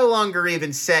they're no longer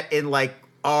even set in like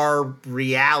our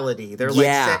reality. They're like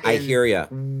set in I hear ya.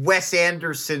 Wes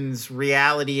Anderson's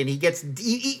reality, and he gets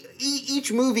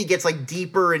each movie gets like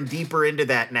deeper and deeper into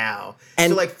that now.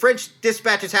 And so like French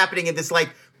Dispatch is happening in this like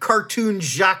cartoon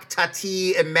Jacques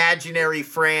Tati imaginary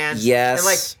France. Yes. And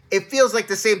like it feels like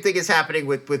the same thing is happening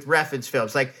with Refn's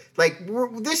films. Like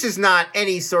this is not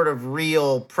any sort of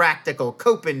real practical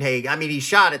Copenhagen. I mean, he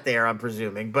shot it there, I'm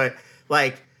presuming, but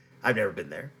like I've never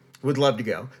been there. Would love to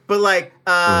go. But like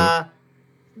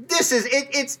this is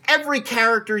it's every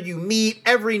character you meet,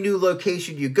 every new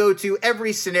location you go to,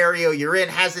 every scenario you're in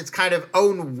has its kind of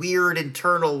own weird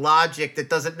internal logic that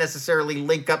doesn't necessarily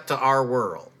link up to our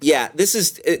world. Yeah, this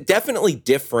is definitely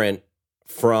different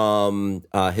from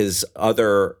his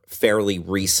other fairly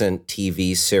recent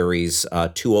TV series,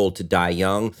 Too Old to Die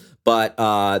Young. But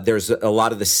there's a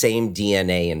lot of the same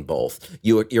DNA in both.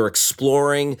 You're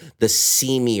exploring the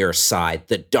seamier side,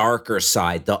 the darker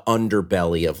side, the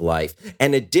underbelly of life.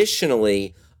 And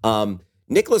additionally,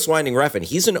 Nicholas Winding Refn,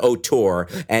 he's an auteur,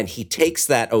 and he takes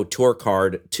that auteur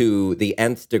card to the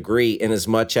nth degree in as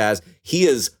much as he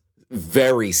is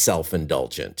very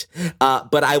self-indulgent.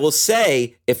 But I will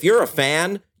say, if you're a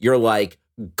fan, you're like,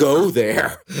 go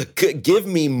there. Give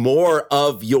me more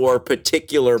of your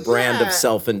particular brand of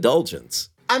self-indulgence.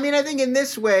 I mean, I think in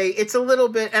this way, it's a little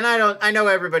bit, and I know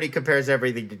everybody compares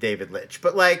everything to David Lynch,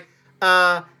 but like,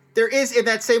 there is in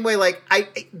that same way, like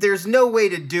there's no way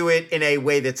to do it in a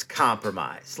way that's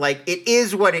compromised. Like it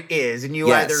is what it is, and you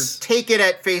either take it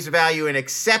at face value and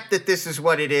accept that this is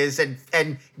what it is,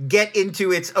 and get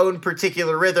into its own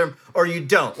particular rhythm, or you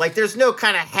don't. Like there's no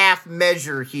kind of half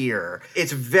measure here.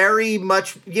 It's very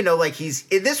much, like he's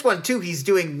in this one too. He's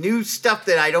doing new stuff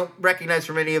that I don't recognize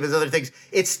from any of his other things.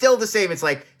 It's still the same. It's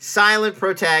like silent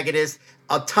protagonist.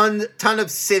 A ton of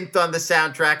synth on the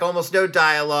soundtrack, almost no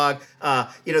dialogue.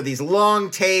 These long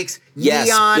takes,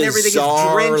 neon, everything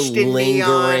is drenched in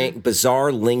neon.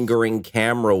 Bizarre, lingering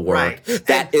camera work.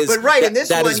 Right. In this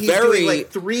one, he's doing like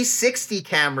 360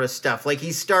 camera stuff. Like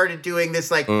he started doing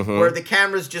this, like where the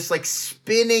camera's just like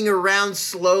spinning around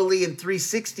slowly in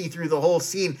 360 through the whole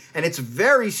scene, and it's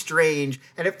very strange.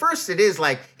 And at first, it is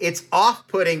like it's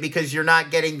off-putting because you're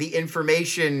not getting the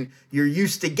information you're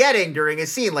used to getting during a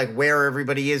scene, like where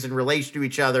everybody is in relation to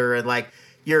each other, and like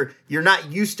you're not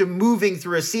used to moving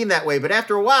through a scene that way. But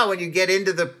after a while, when you get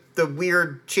into the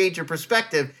weird change of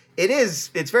perspective,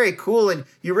 it's very cool, and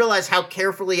you realize how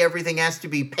carefully everything has to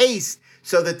be paced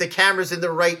so that the camera's in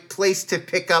the right place to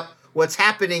pick up what's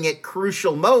happening at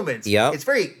crucial moments. Yep. It's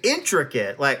very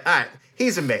intricate. Like, all right,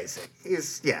 he's amazing.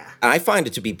 I find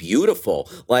it to be beautiful.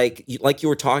 Like you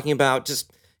were talking about, just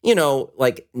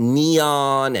like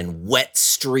neon and wet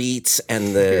streets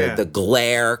and the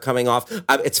glare coming off.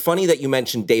 It's funny that you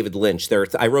mentioned David Lynch.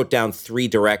 I wrote down 3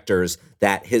 directors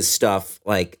that his stuff,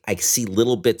 like I see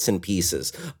little bits and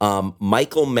pieces.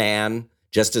 Michael Mann,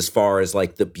 just as far as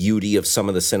like the beauty of some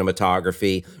of the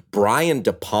cinematography. Brian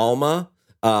De Palma,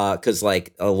 because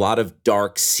like a lot of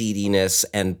dark seediness,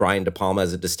 and Brian De Palma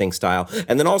has a distinct style,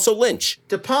 and then also Lynch.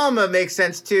 De Palma makes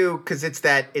sense too because it's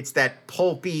that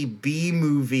pulpy B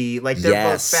movie. Like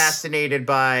they're both fascinated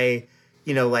by,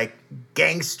 you know, like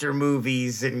gangster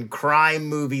movies and crime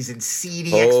movies and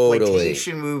seedy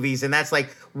exploitation movies, and that's like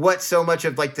what so much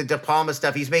of like the De Palma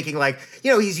stuff he's making. Like,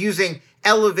 you know, he's using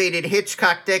elevated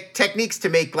Hitchcock techniques to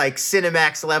make like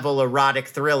Cinemax level erotic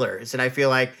thrillers, and I feel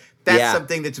like that's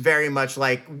something that's very much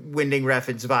like Winding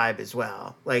Refn's vibe as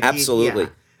well. Like absolutely.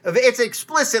 It's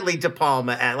explicitly De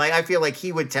Palma. Like I feel like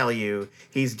he would tell you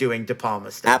he's doing De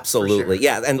Palma stuff. Absolutely, sure.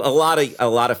 yeah, and a lot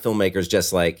of filmmakers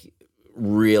just like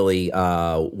really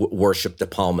worship De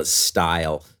Palma's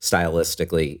style.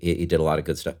 Stylistically, he did a lot of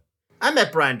good stuff. I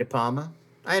met Brian De Palma.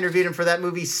 I interviewed him for that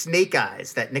movie Snake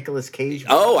Eyes, that Nicolas Cage movie.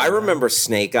 Oh, I remember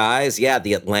Snake Eyes. Yeah,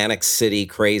 the Atlantic City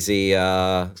crazy.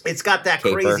 It's got that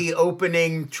caper. crazy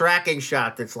opening tracking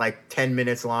shot that's like 10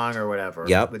 minutes long or whatever.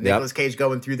 Yep. With Nicolas Cage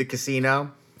going through the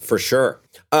casino. For sure.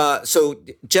 So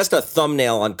just a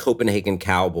thumbnail on Copenhagen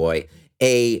Cowboy.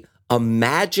 A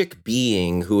magic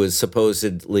being who is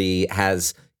supposedly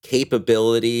has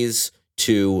capabilities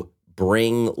to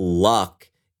bring luck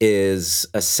is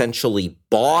essentially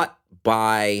bought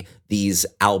by these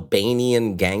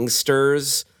Albanian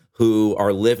gangsters who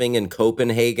are living in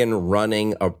Copenhagen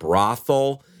running a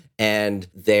brothel. And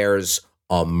there's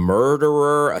a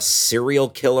murderer, a serial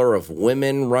killer of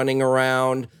women running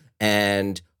around.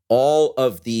 And all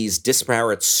of these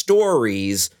disparate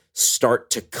stories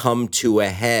start to come to a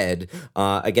head.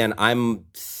 Again, I'm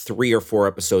 3 or 4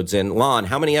 episodes in. Lon,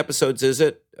 how many episodes is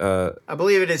it? I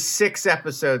believe it is 6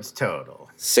 episodes total.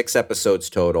 6 episodes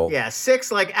total. Yeah,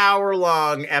 6 like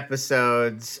hour-long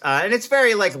episodes. And it's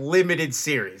very like limited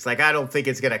series. Like I don't think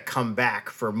it's going to come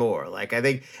back for more. Like I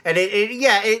think, and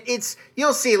it's,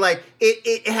 you'll see like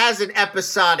it has an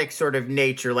episodic sort of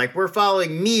nature. Like we're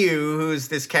following Miu, who's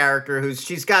this character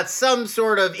she's got some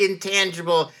sort of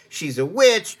intangible, she's a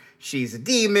witch, she's a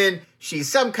demon,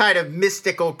 she's some kind of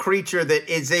mystical creature that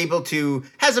is able to,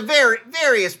 has a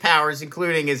various powers,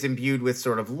 including is imbued with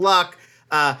sort of luck.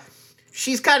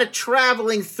 She's kind of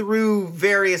traveling through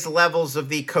various levels of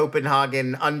the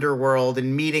Copenhagen underworld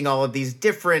and meeting all of these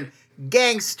different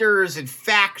gangsters and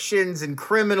factions and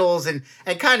criminals and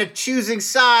kind of choosing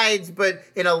sides, but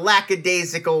in a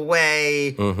lackadaisical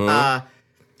way. Mm-hmm.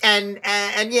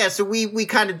 And yeah, so we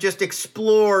kind of just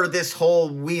explore this whole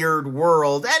weird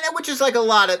world, and which is like a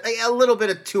little bit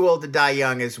of Too Old to Die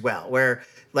Young as well, where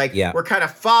like we're kind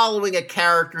of following a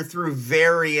character through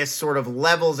various sort of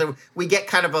levels, and we get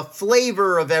kind of a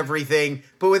flavor of everything,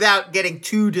 but without getting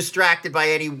too distracted by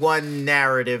any one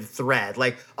narrative thread.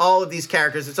 Like all of these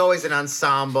characters, it's always an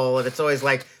ensemble, and it's always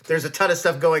like there's a ton of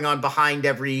stuff going on behind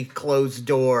every closed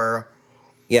door.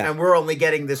 Yeah, and we're only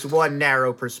getting this one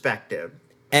narrow perspective.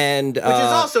 And which is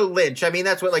also Lynch. I mean,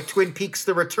 that's what like Twin Peaks: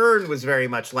 The Return was very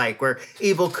much like, where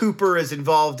Abel Cooper is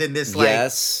involved in this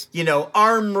like, you know,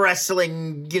 arm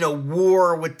wrestling, you know,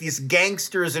 war with these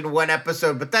gangsters in one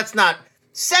episode. But that's not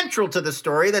central to the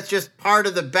story. That's just part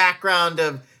of the background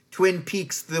of Twin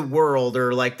Peaks: The World,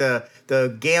 or like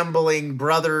the gambling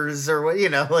brothers, or you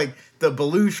know, like the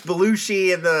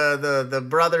Belushi and the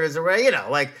brothers, or you know,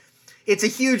 like. It's a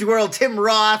huge world. Tim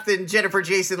Roth and Jennifer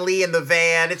Jason Leigh in the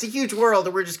van. It's a huge world,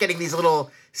 and we're just getting these little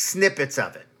snippets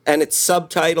of it. And it's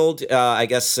subtitled. I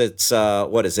guess it's,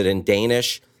 what is it, in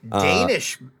Danish?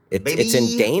 Danish, baby. It's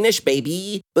in Danish,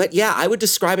 baby. But yeah, I would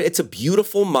describe it. It's a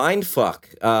beautiful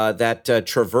mindfuck that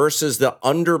traverses the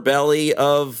underbelly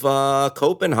of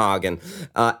Copenhagen.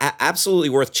 Absolutely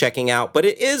worth checking out. But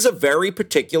it is a very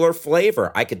particular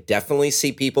flavor. I could definitely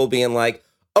see people being like,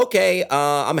 okay,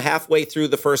 I'm halfway through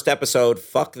the first episode.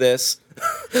 Fuck this.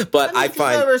 But I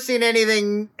find... If you've ever seen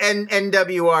anything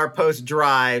NWR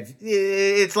post-Drive,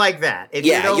 it's like that. If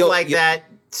you don't like that,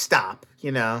 stop,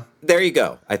 you know. There you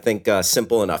go. I think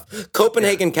simple enough.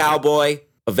 Copenhagen Cowboy,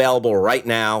 available right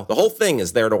now. The whole thing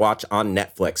is there to watch on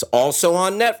Netflix. Also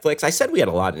on Netflix, I said we had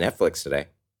a lot of Netflix today.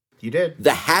 You did.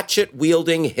 The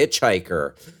Hatchet-Wielding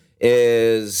Hitchhiker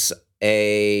is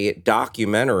a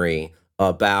documentary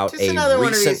about just another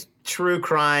one of these true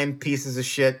crime pieces of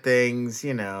shit things,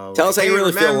 you know. Tell us how you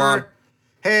really feel, Lon.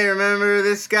 Hey, remember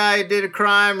this guy did a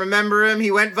crime? Remember him?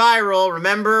 He went viral.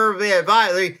 Remember?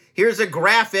 Here's a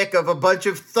graphic of a bunch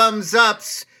of thumbs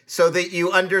ups so that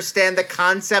you understand the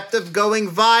concept of going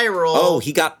viral. Oh,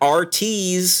 he got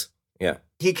RTs. Yeah.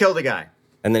 He killed a guy.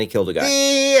 And then he killed a guy.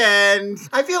 The end.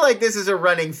 I feel like this is a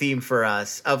running theme for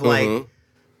us of like,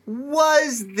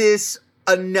 was this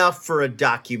enough for a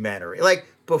documentary? Like,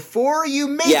 before you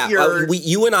make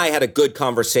you and I had a good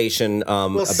conversation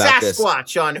about this.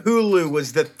 Sasquatch on Hulu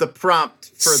was the prompt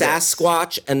for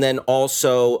Sasquatch, this. And then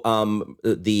also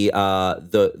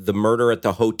the murder at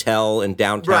the hotel in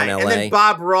downtown LA. And then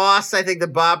Bob Ross, I think the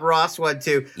Bob Ross one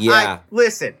too. Yeah.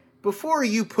 Listen, before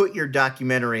you put your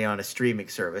documentary on a streaming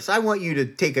service, I want you to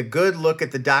take a good look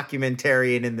at the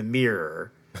documentarian in the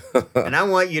mirror. And I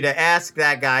want you to ask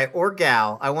that guy or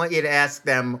gal, I want you to ask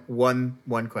them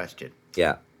one question.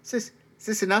 Yeah. Is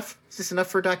this enough? Is this enough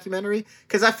for a documentary?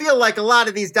 Because I feel like a lot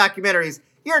of these documentaries,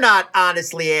 you're not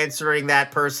honestly answering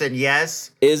that person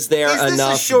yes. Is there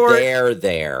enough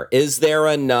there? Is there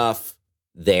enough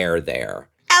there?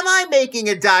 Am I making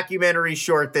a documentary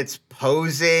short that's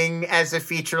posing as a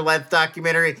feature-length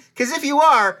documentary? Because if you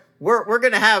are, you're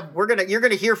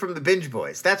gonna hear from the Binge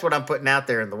Boys. That's what I'm putting out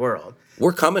there in the world.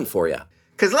 We're coming for you.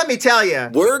 Because let me tell you,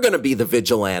 we're gonna be the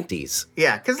vigilantes.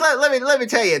 Yeah. Because let me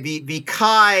tell you, the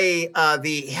Kai,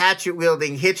 the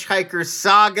hatchet-wielding hitchhiker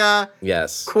saga,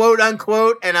 yes, quote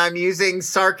unquote, and I'm using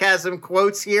sarcasm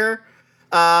quotes here.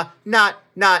 Not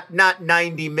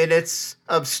 90 minutes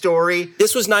of story.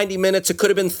 This was 90 minutes. It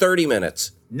could have been 30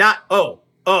 minutes. 30?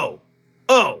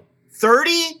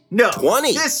 No.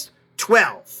 20. This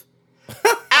 12.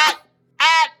 at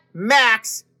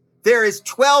max, there is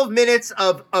 12 minutes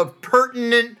of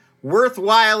pertinent,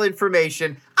 worthwhile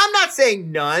information. I'm not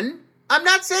saying none.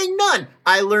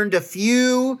 I learned a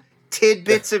few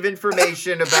tidbits of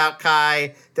information about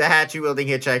Kai, the hatchet-wielding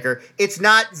hitchhiker. It's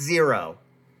not zero.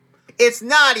 It's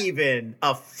not even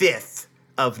a fifth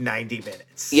of 90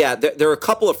 minutes. Yeah, there are a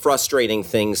couple of frustrating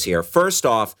things here. First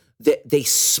off, they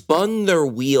spun their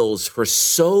wheels for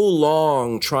so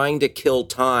long trying to kill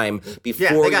time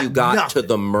before you got to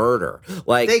the murder.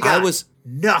 Like,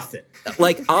 nothing.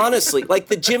 Like, honestly, like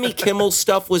the Jimmy Kimmel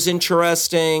stuff was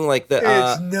interesting. Like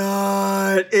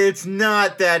it's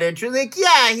not that interesting. Like,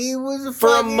 yeah, he was a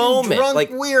fucking drunk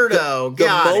weirdo.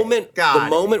 The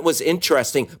moment was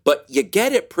interesting, but you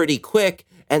get it pretty quick,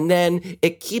 and then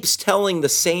it keeps telling the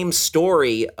same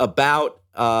story about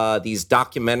these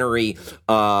documentary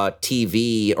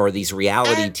TV or these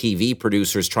reality TV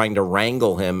producers trying to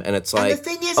wrangle him, and it's like, and the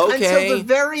thing is, until the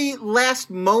very last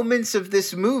moments of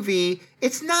this movie,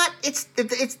 it's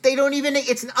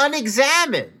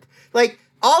unexamined. Like,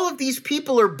 all of these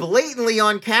people are blatantly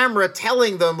on camera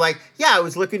telling them, like, yeah, I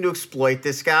was looking to exploit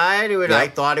this guy. I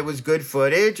thought it was good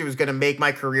footage. It was going to make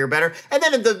my career better. And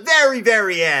then at the very,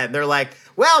 very end, they're like,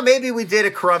 well, maybe we did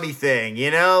a crummy thing, you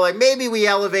know? Like, maybe we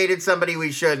elevated somebody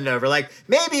we shouldn't have. Or, like,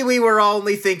 maybe we were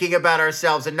only thinking about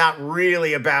ourselves and not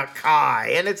really about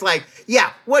Kai. And it's like,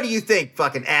 yeah, what do you think,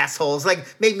 fucking assholes?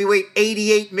 Like, make me wait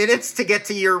 88 minutes to get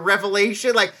to your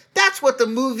revelation? Like, that's what the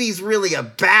movie's really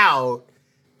about.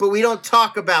 But we don't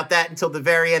talk about that until the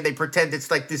very end. They pretend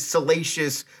it's like this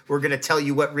salacious, we're going to tell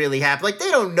you what really happened. Like, they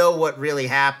don't know what really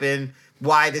happened,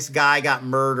 why this guy got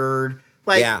murdered.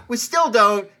 Like, we still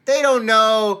don't. They don't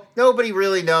know. Nobody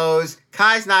really knows.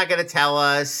 Kai's not going to tell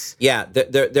us. Yeah,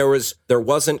 there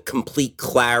wasn't complete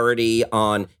clarity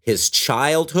on his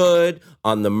childhood,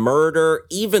 on the murder,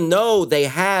 even though they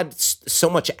had so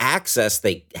much access.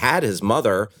 They had his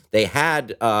mother. They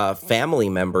had family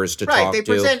members to talk to. Right, they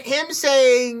present him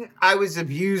saying, I was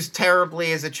abused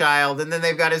terribly as a child, and then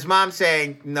they've got his mom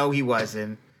saying, no, he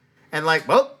wasn't. And like,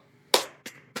 well,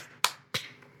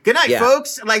 good night,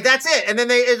 folks. Like, that's it. And then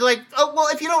it's like, oh, well,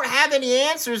 if you don't have any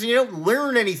answers and you don't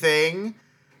learn anything,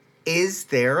 is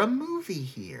there a movie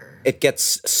here? It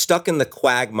gets stuck in the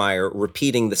quagmire,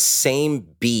 repeating the same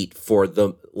beat for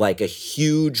a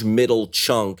huge middle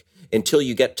chunk until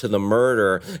you get to the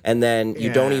murder, and then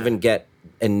you don't even get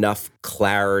enough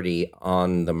clarity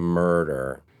on the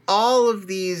murder. All of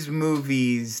these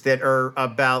movies that are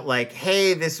about, like,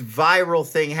 hey, this viral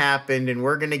thing happened and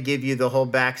we're going to give you the whole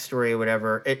backstory or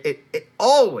whatever, it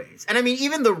always, and I mean,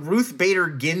 even the Ruth Bader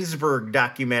Ginsburg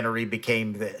documentary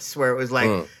became this, where it was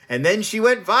like, and then she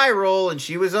went viral and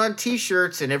she was on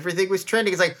T-shirts and everything was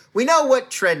trending. It's like, we know what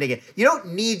trending is. You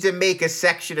don't need to make a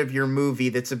section of your movie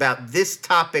that's about this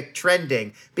topic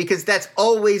trending, because that's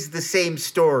always the same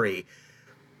story.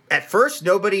 At first,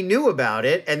 nobody knew about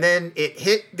it, and then it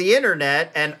hit the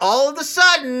internet, and all of a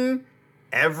sudden,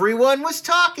 everyone was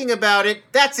talking about it.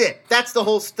 That's it. That's the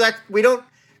whole stuff.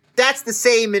 That's the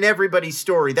same in everybody's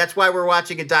story. That's why we're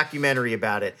watching a documentary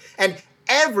about it. And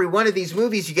every one of these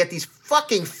movies, you get these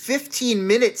fucking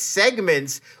 15-minute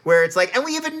segments where it's like, and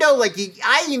we even know, like,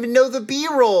 I even know the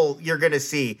B-roll you're going to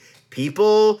see.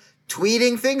 People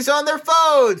tweeting things on their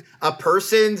phones,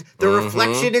 the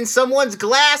reflection in someone's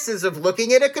glasses of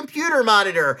looking at a computer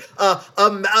monitor, a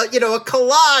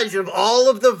collage of all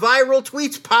of the viral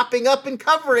tweets popping up and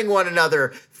covering one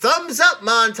another, thumbs up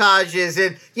montages,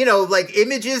 and, like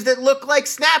images that look like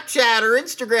Snapchat or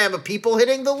Instagram of people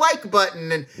hitting the like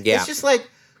button. And it's just like,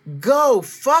 go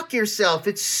fuck yourself.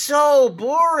 It's so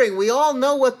boring. We all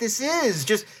know what this is.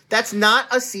 Just, that's not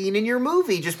a scene in your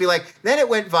movie. Just be like, then it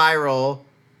went viral.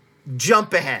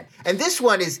 Jump ahead. And this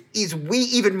one is we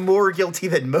even more guilty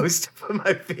than most of them,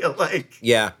 I feel like.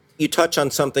 Yeah. You touch on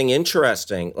something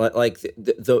interesting, like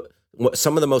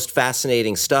some of the most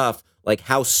fascinating stuff, like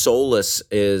how soulless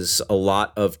is a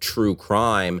lot of true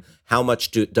crime. How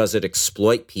much does it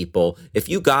exploit people? If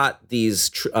you got these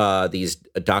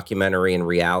documentary and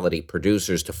reality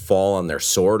producers to fall on their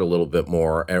sword a little bit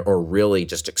more, or really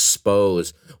just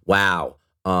expose, wow,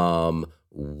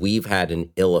 we've had an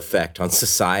ill effect on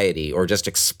society, or just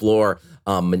explore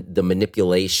the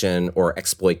manipulation or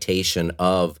exploitation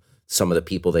of some of the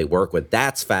people they work with,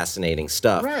 that's fascinating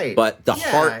stuff. Right. But the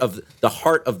heart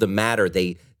of the matter,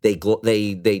 they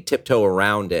tiptoe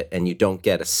around it, and you don't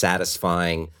get a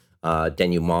satisfying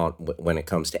denouement when it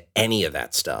comes to any of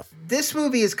that stuff. This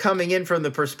movie is coming in from the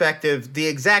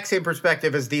exact same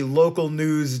perspective as the local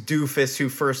news doofus who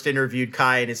first interviewed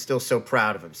Kai and is still so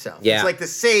proud of himself. Yeah. It's like the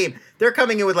same. They're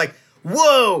coming in with like,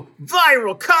 whoa,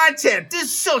 viral content. This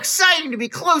is so exciting to be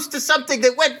close to something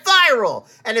that went viral.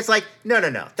 And it's like, no.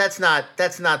 That's not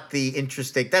the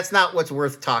interesting. That's not what's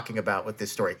worth talking about with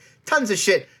this story. Tons of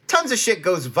shit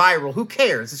goes viral. Who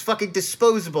cares? It's fucking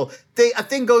disposable. A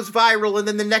thing goes viral and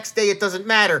then the next day it doesn't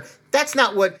matter. That's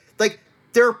not what, like,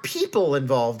 there are people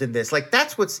involved in this. Like,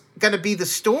 that's what's going to be the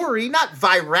story, not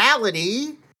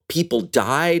virality. People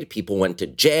died, people went to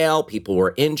jail, people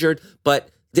were injured, but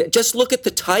just look at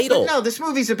the title. But no, this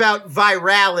movie's about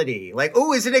virality. Like,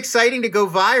 oh, is it exciting to go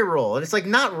viral? And it's like,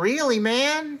 not really,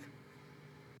 man.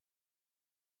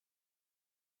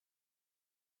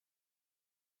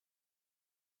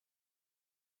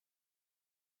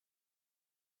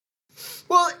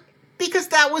 Well, because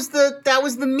that was the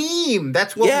meme.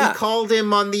 That's what we called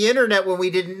him on the internet when we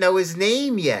didn't know his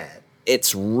name yet.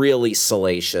 It's really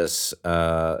salacious,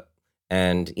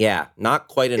 and not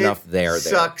quite enough there.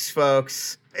 Sucks,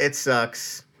 folks. It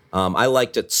sucks. I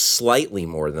liked it slightly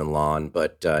more than Lon,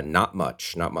 but not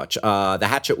much. The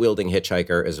Hatchet-Wielding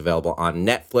Hitchhiker is available on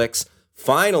Netflix.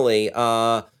 Finally,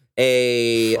 our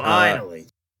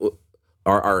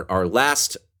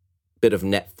last bit of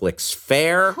Netflix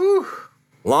fare. Whew.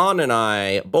 Lon and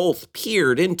I both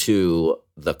peered into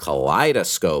the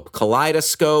Kaleidoscope.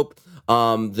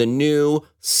 The new,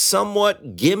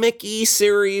 somewhat gimmicky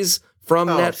series from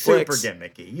Netflix. Super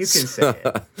gimmicky. You can say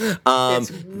it.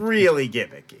 It's really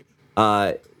gimmicky.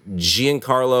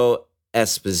 Giancarlo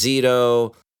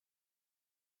Esposito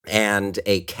and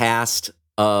a cast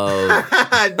of...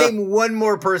 Name one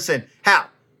more person. How?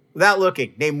 Without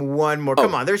looking, name one more.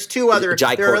 Come on, there's two other.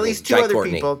 There are at least two other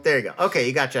people. There you go. Okay,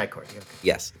 you got Jai Courtney. Okay.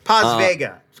 Yes. Paz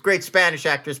Vega. Great Spanish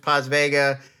actress, Paz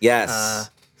Vega. Yes.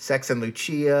 Sex and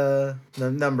Lucia.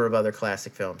 A number of other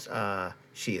classic films.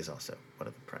 She is also one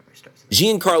of the primary stars.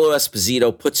 Giancarlo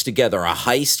Esposito puts together a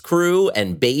heist crew,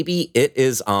 and baby, it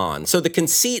is on. So the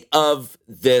conceit of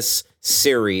this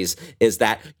series is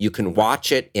that you can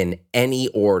watch it in any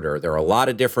order. There are a lot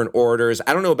of different orders.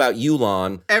 I don't know about you,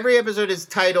 Lon. Every episode is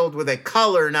titled with a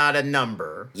color, not a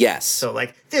number. Yes. So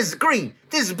like, this is green,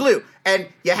 this is blue, and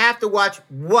you have to watch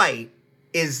white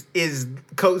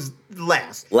goes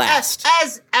last. Last.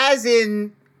 As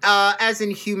in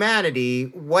humanity,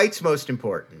 white's most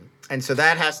important. And so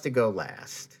that has to go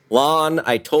last. Lon,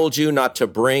 I told you not to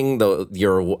bring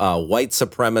your white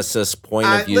supremacist point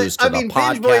of views to the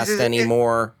podcast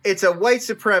anymore. It's a white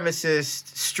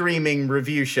supremacist streaming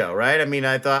review show, right? I mean,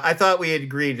 I thought we had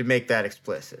agreed to make that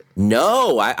explicit.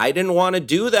 No, I didn't want to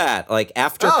do that. Like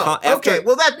after. Okay.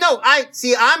 Well,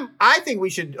 I think we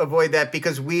should avoid that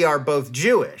because we are both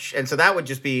Jewish, and so that would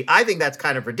just be. I think that's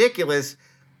kind of ridiculous.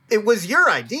 It was your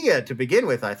idea to begin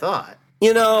with, I thought.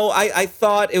 You know, I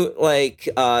thought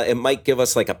it might give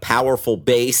us like a powerful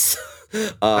base.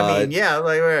 Like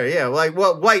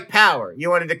what white power? You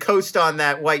wanted to coast on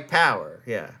that white power,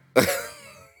 yeah.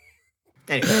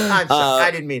 Anyway, I'm sorry,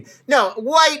 I didn't mean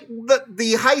white.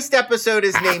 The heist episode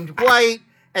is named White,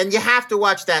 and you have to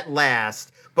watch that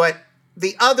last. But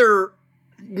the other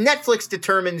Netflix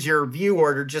determines your view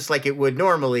order just like it would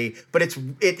normally, but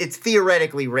it's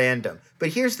theoretically random. But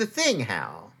here's the thing,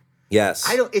 Hal. Yes.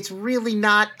 It's really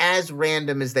not as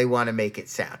random as they want to make it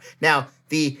sound. Now,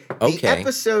 the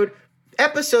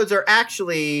episodes are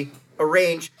actually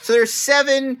arranged. So there's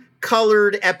 7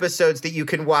 colored episodes that you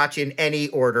can watch in any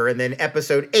order. And then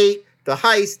episode 8, The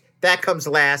Heist, that comes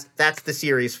last. That's the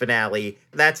series finale.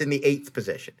 That's in the 8th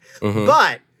position.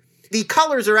 But the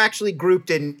colors are actually grouped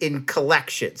in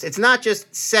collections. It's not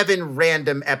just 7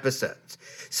 random episodes.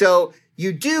 So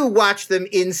you do watch them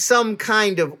in some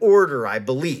kind of order, I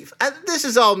believe. This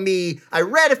is all me. I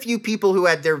read a few people who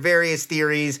had their various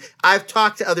theories. I've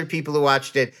talked to other people who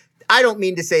watched it. I don't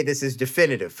mean to say this is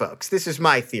definitive, folks. This is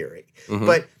my theory.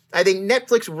 But I think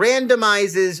Netflix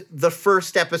randomizes the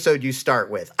first episode you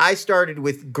start with. I started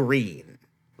with Green.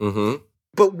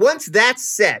 But once that's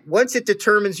set, once it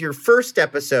determines your first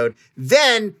episode,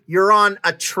 then you're on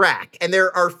a track. And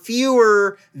there are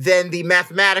fewer than the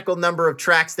mathematical number of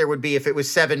tracks there would be if it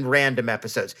was 7 random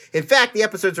episodes. In fact, the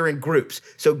episodes are in groups.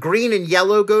 So green and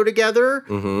yellow go together,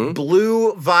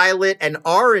 blue, violet, and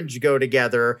orange go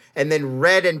together, and then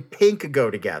red and pink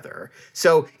go together.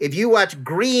 So if you watch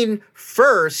green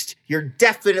first, you're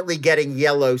definitely getting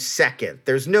yellow second.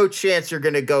 There's no chance you're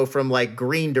going to go from like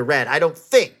green to red. I don't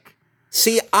think.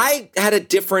 See, I had a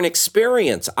different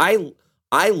experience. I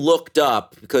looked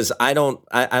up because I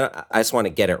just want to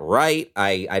get it right.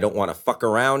 I don't want to fuck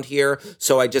around here.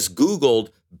 So I just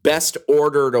Googled best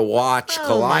order to watch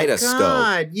Kaleidoscope. Oh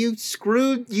my God, you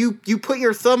put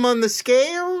your thumb on the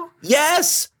scale?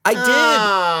 Yes, I did.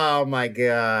 Oh my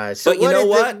God. So but you know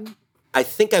what? I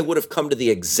think I would have come to the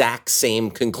exact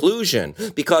same conclusion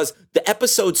because the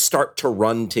episodes start to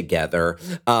run together.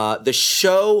 The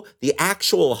show, the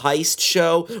actual heist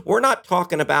show, we're not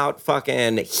talking about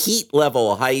fucking heat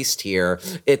level heist here.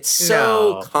 It's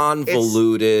so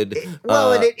convoluted.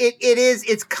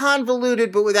 It's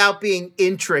convoluted, but without being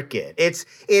intricate. It's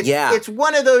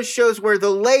one of those shows where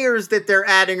the layers that they're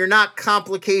adding are not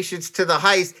complications to the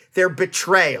heist. They're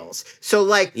betrayals.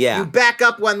 So you back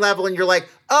up one level and you're like,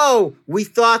 oh, we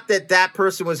thought that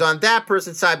person was on that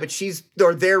person's side, but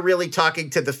they're really talking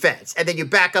to the feds. And then you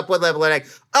back up one level and like,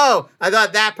 oh, I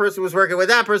thought that person was working with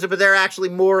that person, but they're actually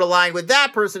more aligned with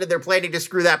that person and they're planning to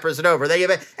screw that person over.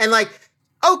 Fair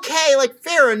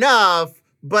enough,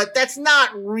 but that's not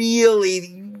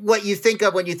really what you think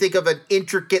of when you think of an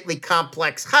intricately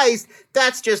complex heist.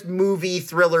 That's just movie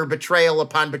thriller betrayal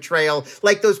upon betrayal,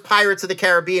 like those Pirates of the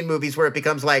Caribbean movies where it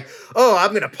becomes like, oh, I'm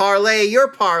going to parlay your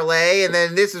parlay, and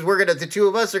then the two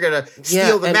of us are going to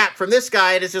steal the map from this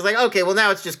guy, and it's just like, okay, well, now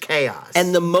it's just chaos.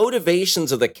 And the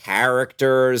motivations of the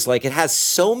characters, like it has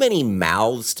so many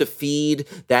mouths to feed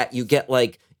that you get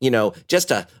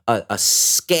just a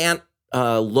scant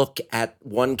look at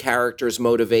one character's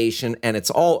motivation, and it's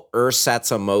all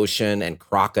ersatz emotion and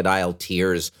crocodile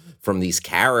tears from these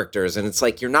characters. And it's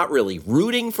like, you're not really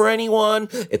rooting for anyone.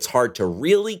 It's hard to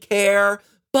really care,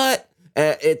 but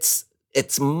it's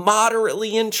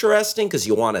moderately interesting because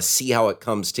you want to see how it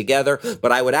comes together.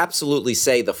 But I would absolutely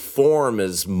say the form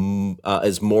is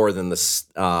more than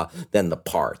the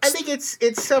parts. I think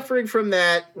it's suffering from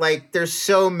that. Like, there's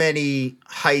so many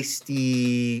fun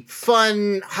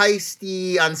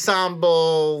heisty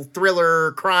ensemble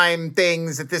thriller crime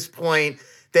things at this point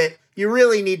that you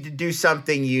really need to do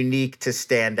something unique to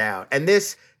stand out. And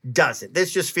this doesn't.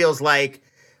 This just feels like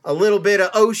a little bit of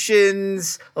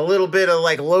Oceans, a little bit of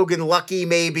like Logan Lucky,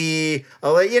 maybe,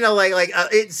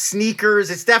 it's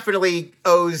Sneakers. It definitely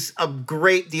owes a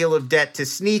great deal of debt to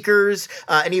Sneakers,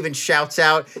 and even shouts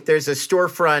out. There's a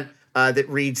storefront that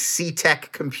reads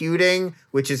C-Tech Computing,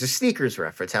 which is a Sneakers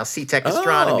reference. How C-Tech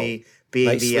Astronomy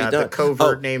being the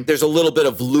covert name. There's a little bit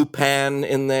of Lupin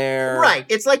in there. Right.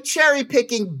 It's like cherry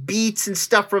picking beats and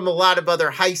stuff from a lot of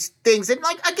other heist things. And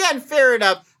again, fair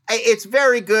enough. It's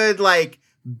very good,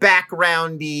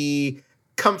 backgroundy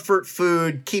comfort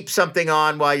food, keep something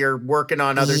on while you're working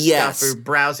on other stuff or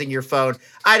browsing your phone.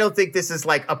 I don't think this is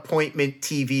like appointment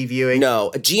TV viewing.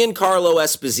 No, Giancarlo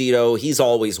Esposito, he's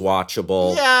always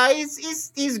watchable. Yeah,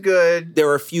 he's good. There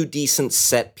are a few decent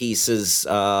set pieces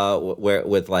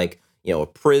with a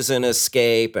prison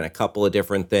escape and a couple of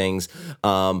different things.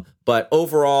 But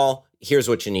overall, here's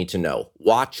what you need to know.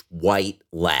 Watch White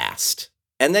last.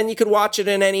 And then you can watch it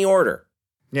in any order.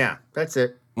 Yeah, that's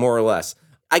it. More or less.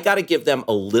 I got to give them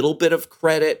a little bit of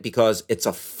credit because it's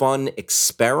a fun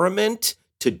experiment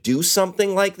to do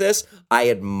something like this. I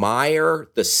admire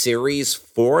the series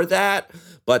for that,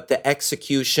 but the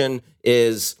execution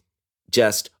is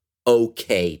just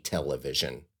okay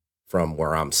television from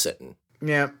where I'm sitting.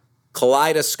 Yeah.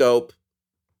 Kaleidoscope,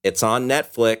 it's on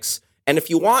Netflix. And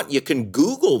if you want, you can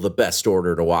Google the best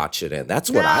order to watch it in. That's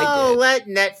what I did. Let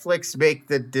Netflix make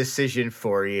the decision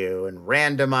for you and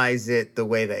randomize it the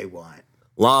way they want.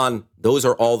 Lon, those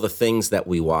are all the things that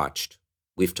we watched.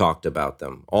 We've talked about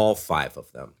them, all 5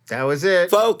 of them. That was it.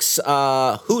 Folks,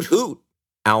 hoot hoot.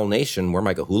 Owl Nation, where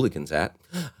my Gahooligans at?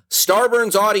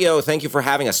 Starburns Audio, thank you for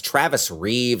having us. Travis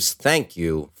Reeves, thank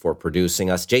you for producing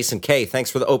us. Jason K,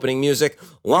 thanks for the opening music.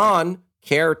 Lon,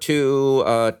 care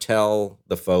to tell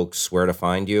the folks where to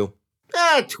find you?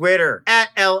 Twitter,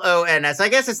 @LONS. I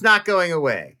guess it's not going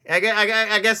away.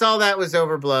 I guess all that was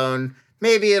overblown.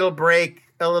 Maybe it'll break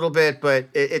a little bit, but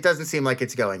it doesn't seem like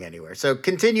it's going anywhere. So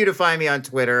continue to find me on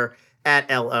Twitter,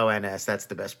 @LONS. That's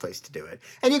the best place to do it.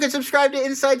 And you can subscribe to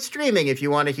Inside Streaming if you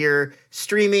want to hear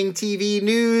streaming TV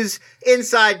news.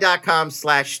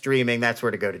 Inside.com/streaming. That's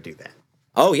where to go to do that.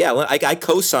 Oh, yeah. I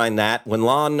co-signed that. When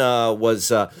Lon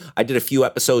was, I did a few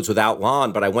episodes without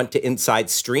Lon, but I went to Inside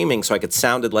Streaming so I could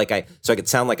sound like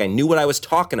I knew what I was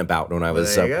talking about when I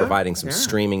was providing some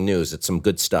streaming news. It's some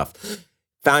good stuff.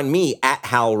 Find me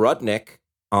 @Hal Rudnick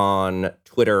on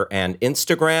Twitter and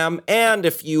Instagram. And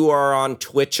if you are on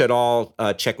Twitch at all,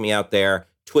 check me out there,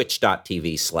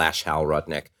 twitch.tv/Hal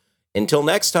Rudnick. Until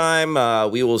next time,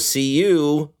 we will see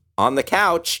you on the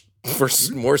couch for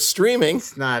more streaming.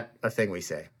 It's not a thing we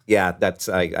say. Yeah,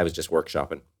 I was just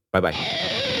workshopping. Bye-bye.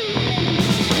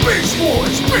 Bitch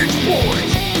boys, bitch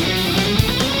boys.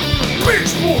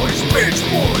 Bitch boys, bitch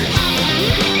boys.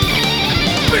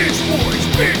 Bitch boys,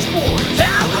 bitch boys.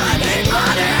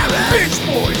 Bitch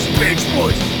boys, bitch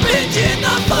boys. Bitching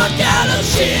the fuck out of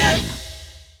shit.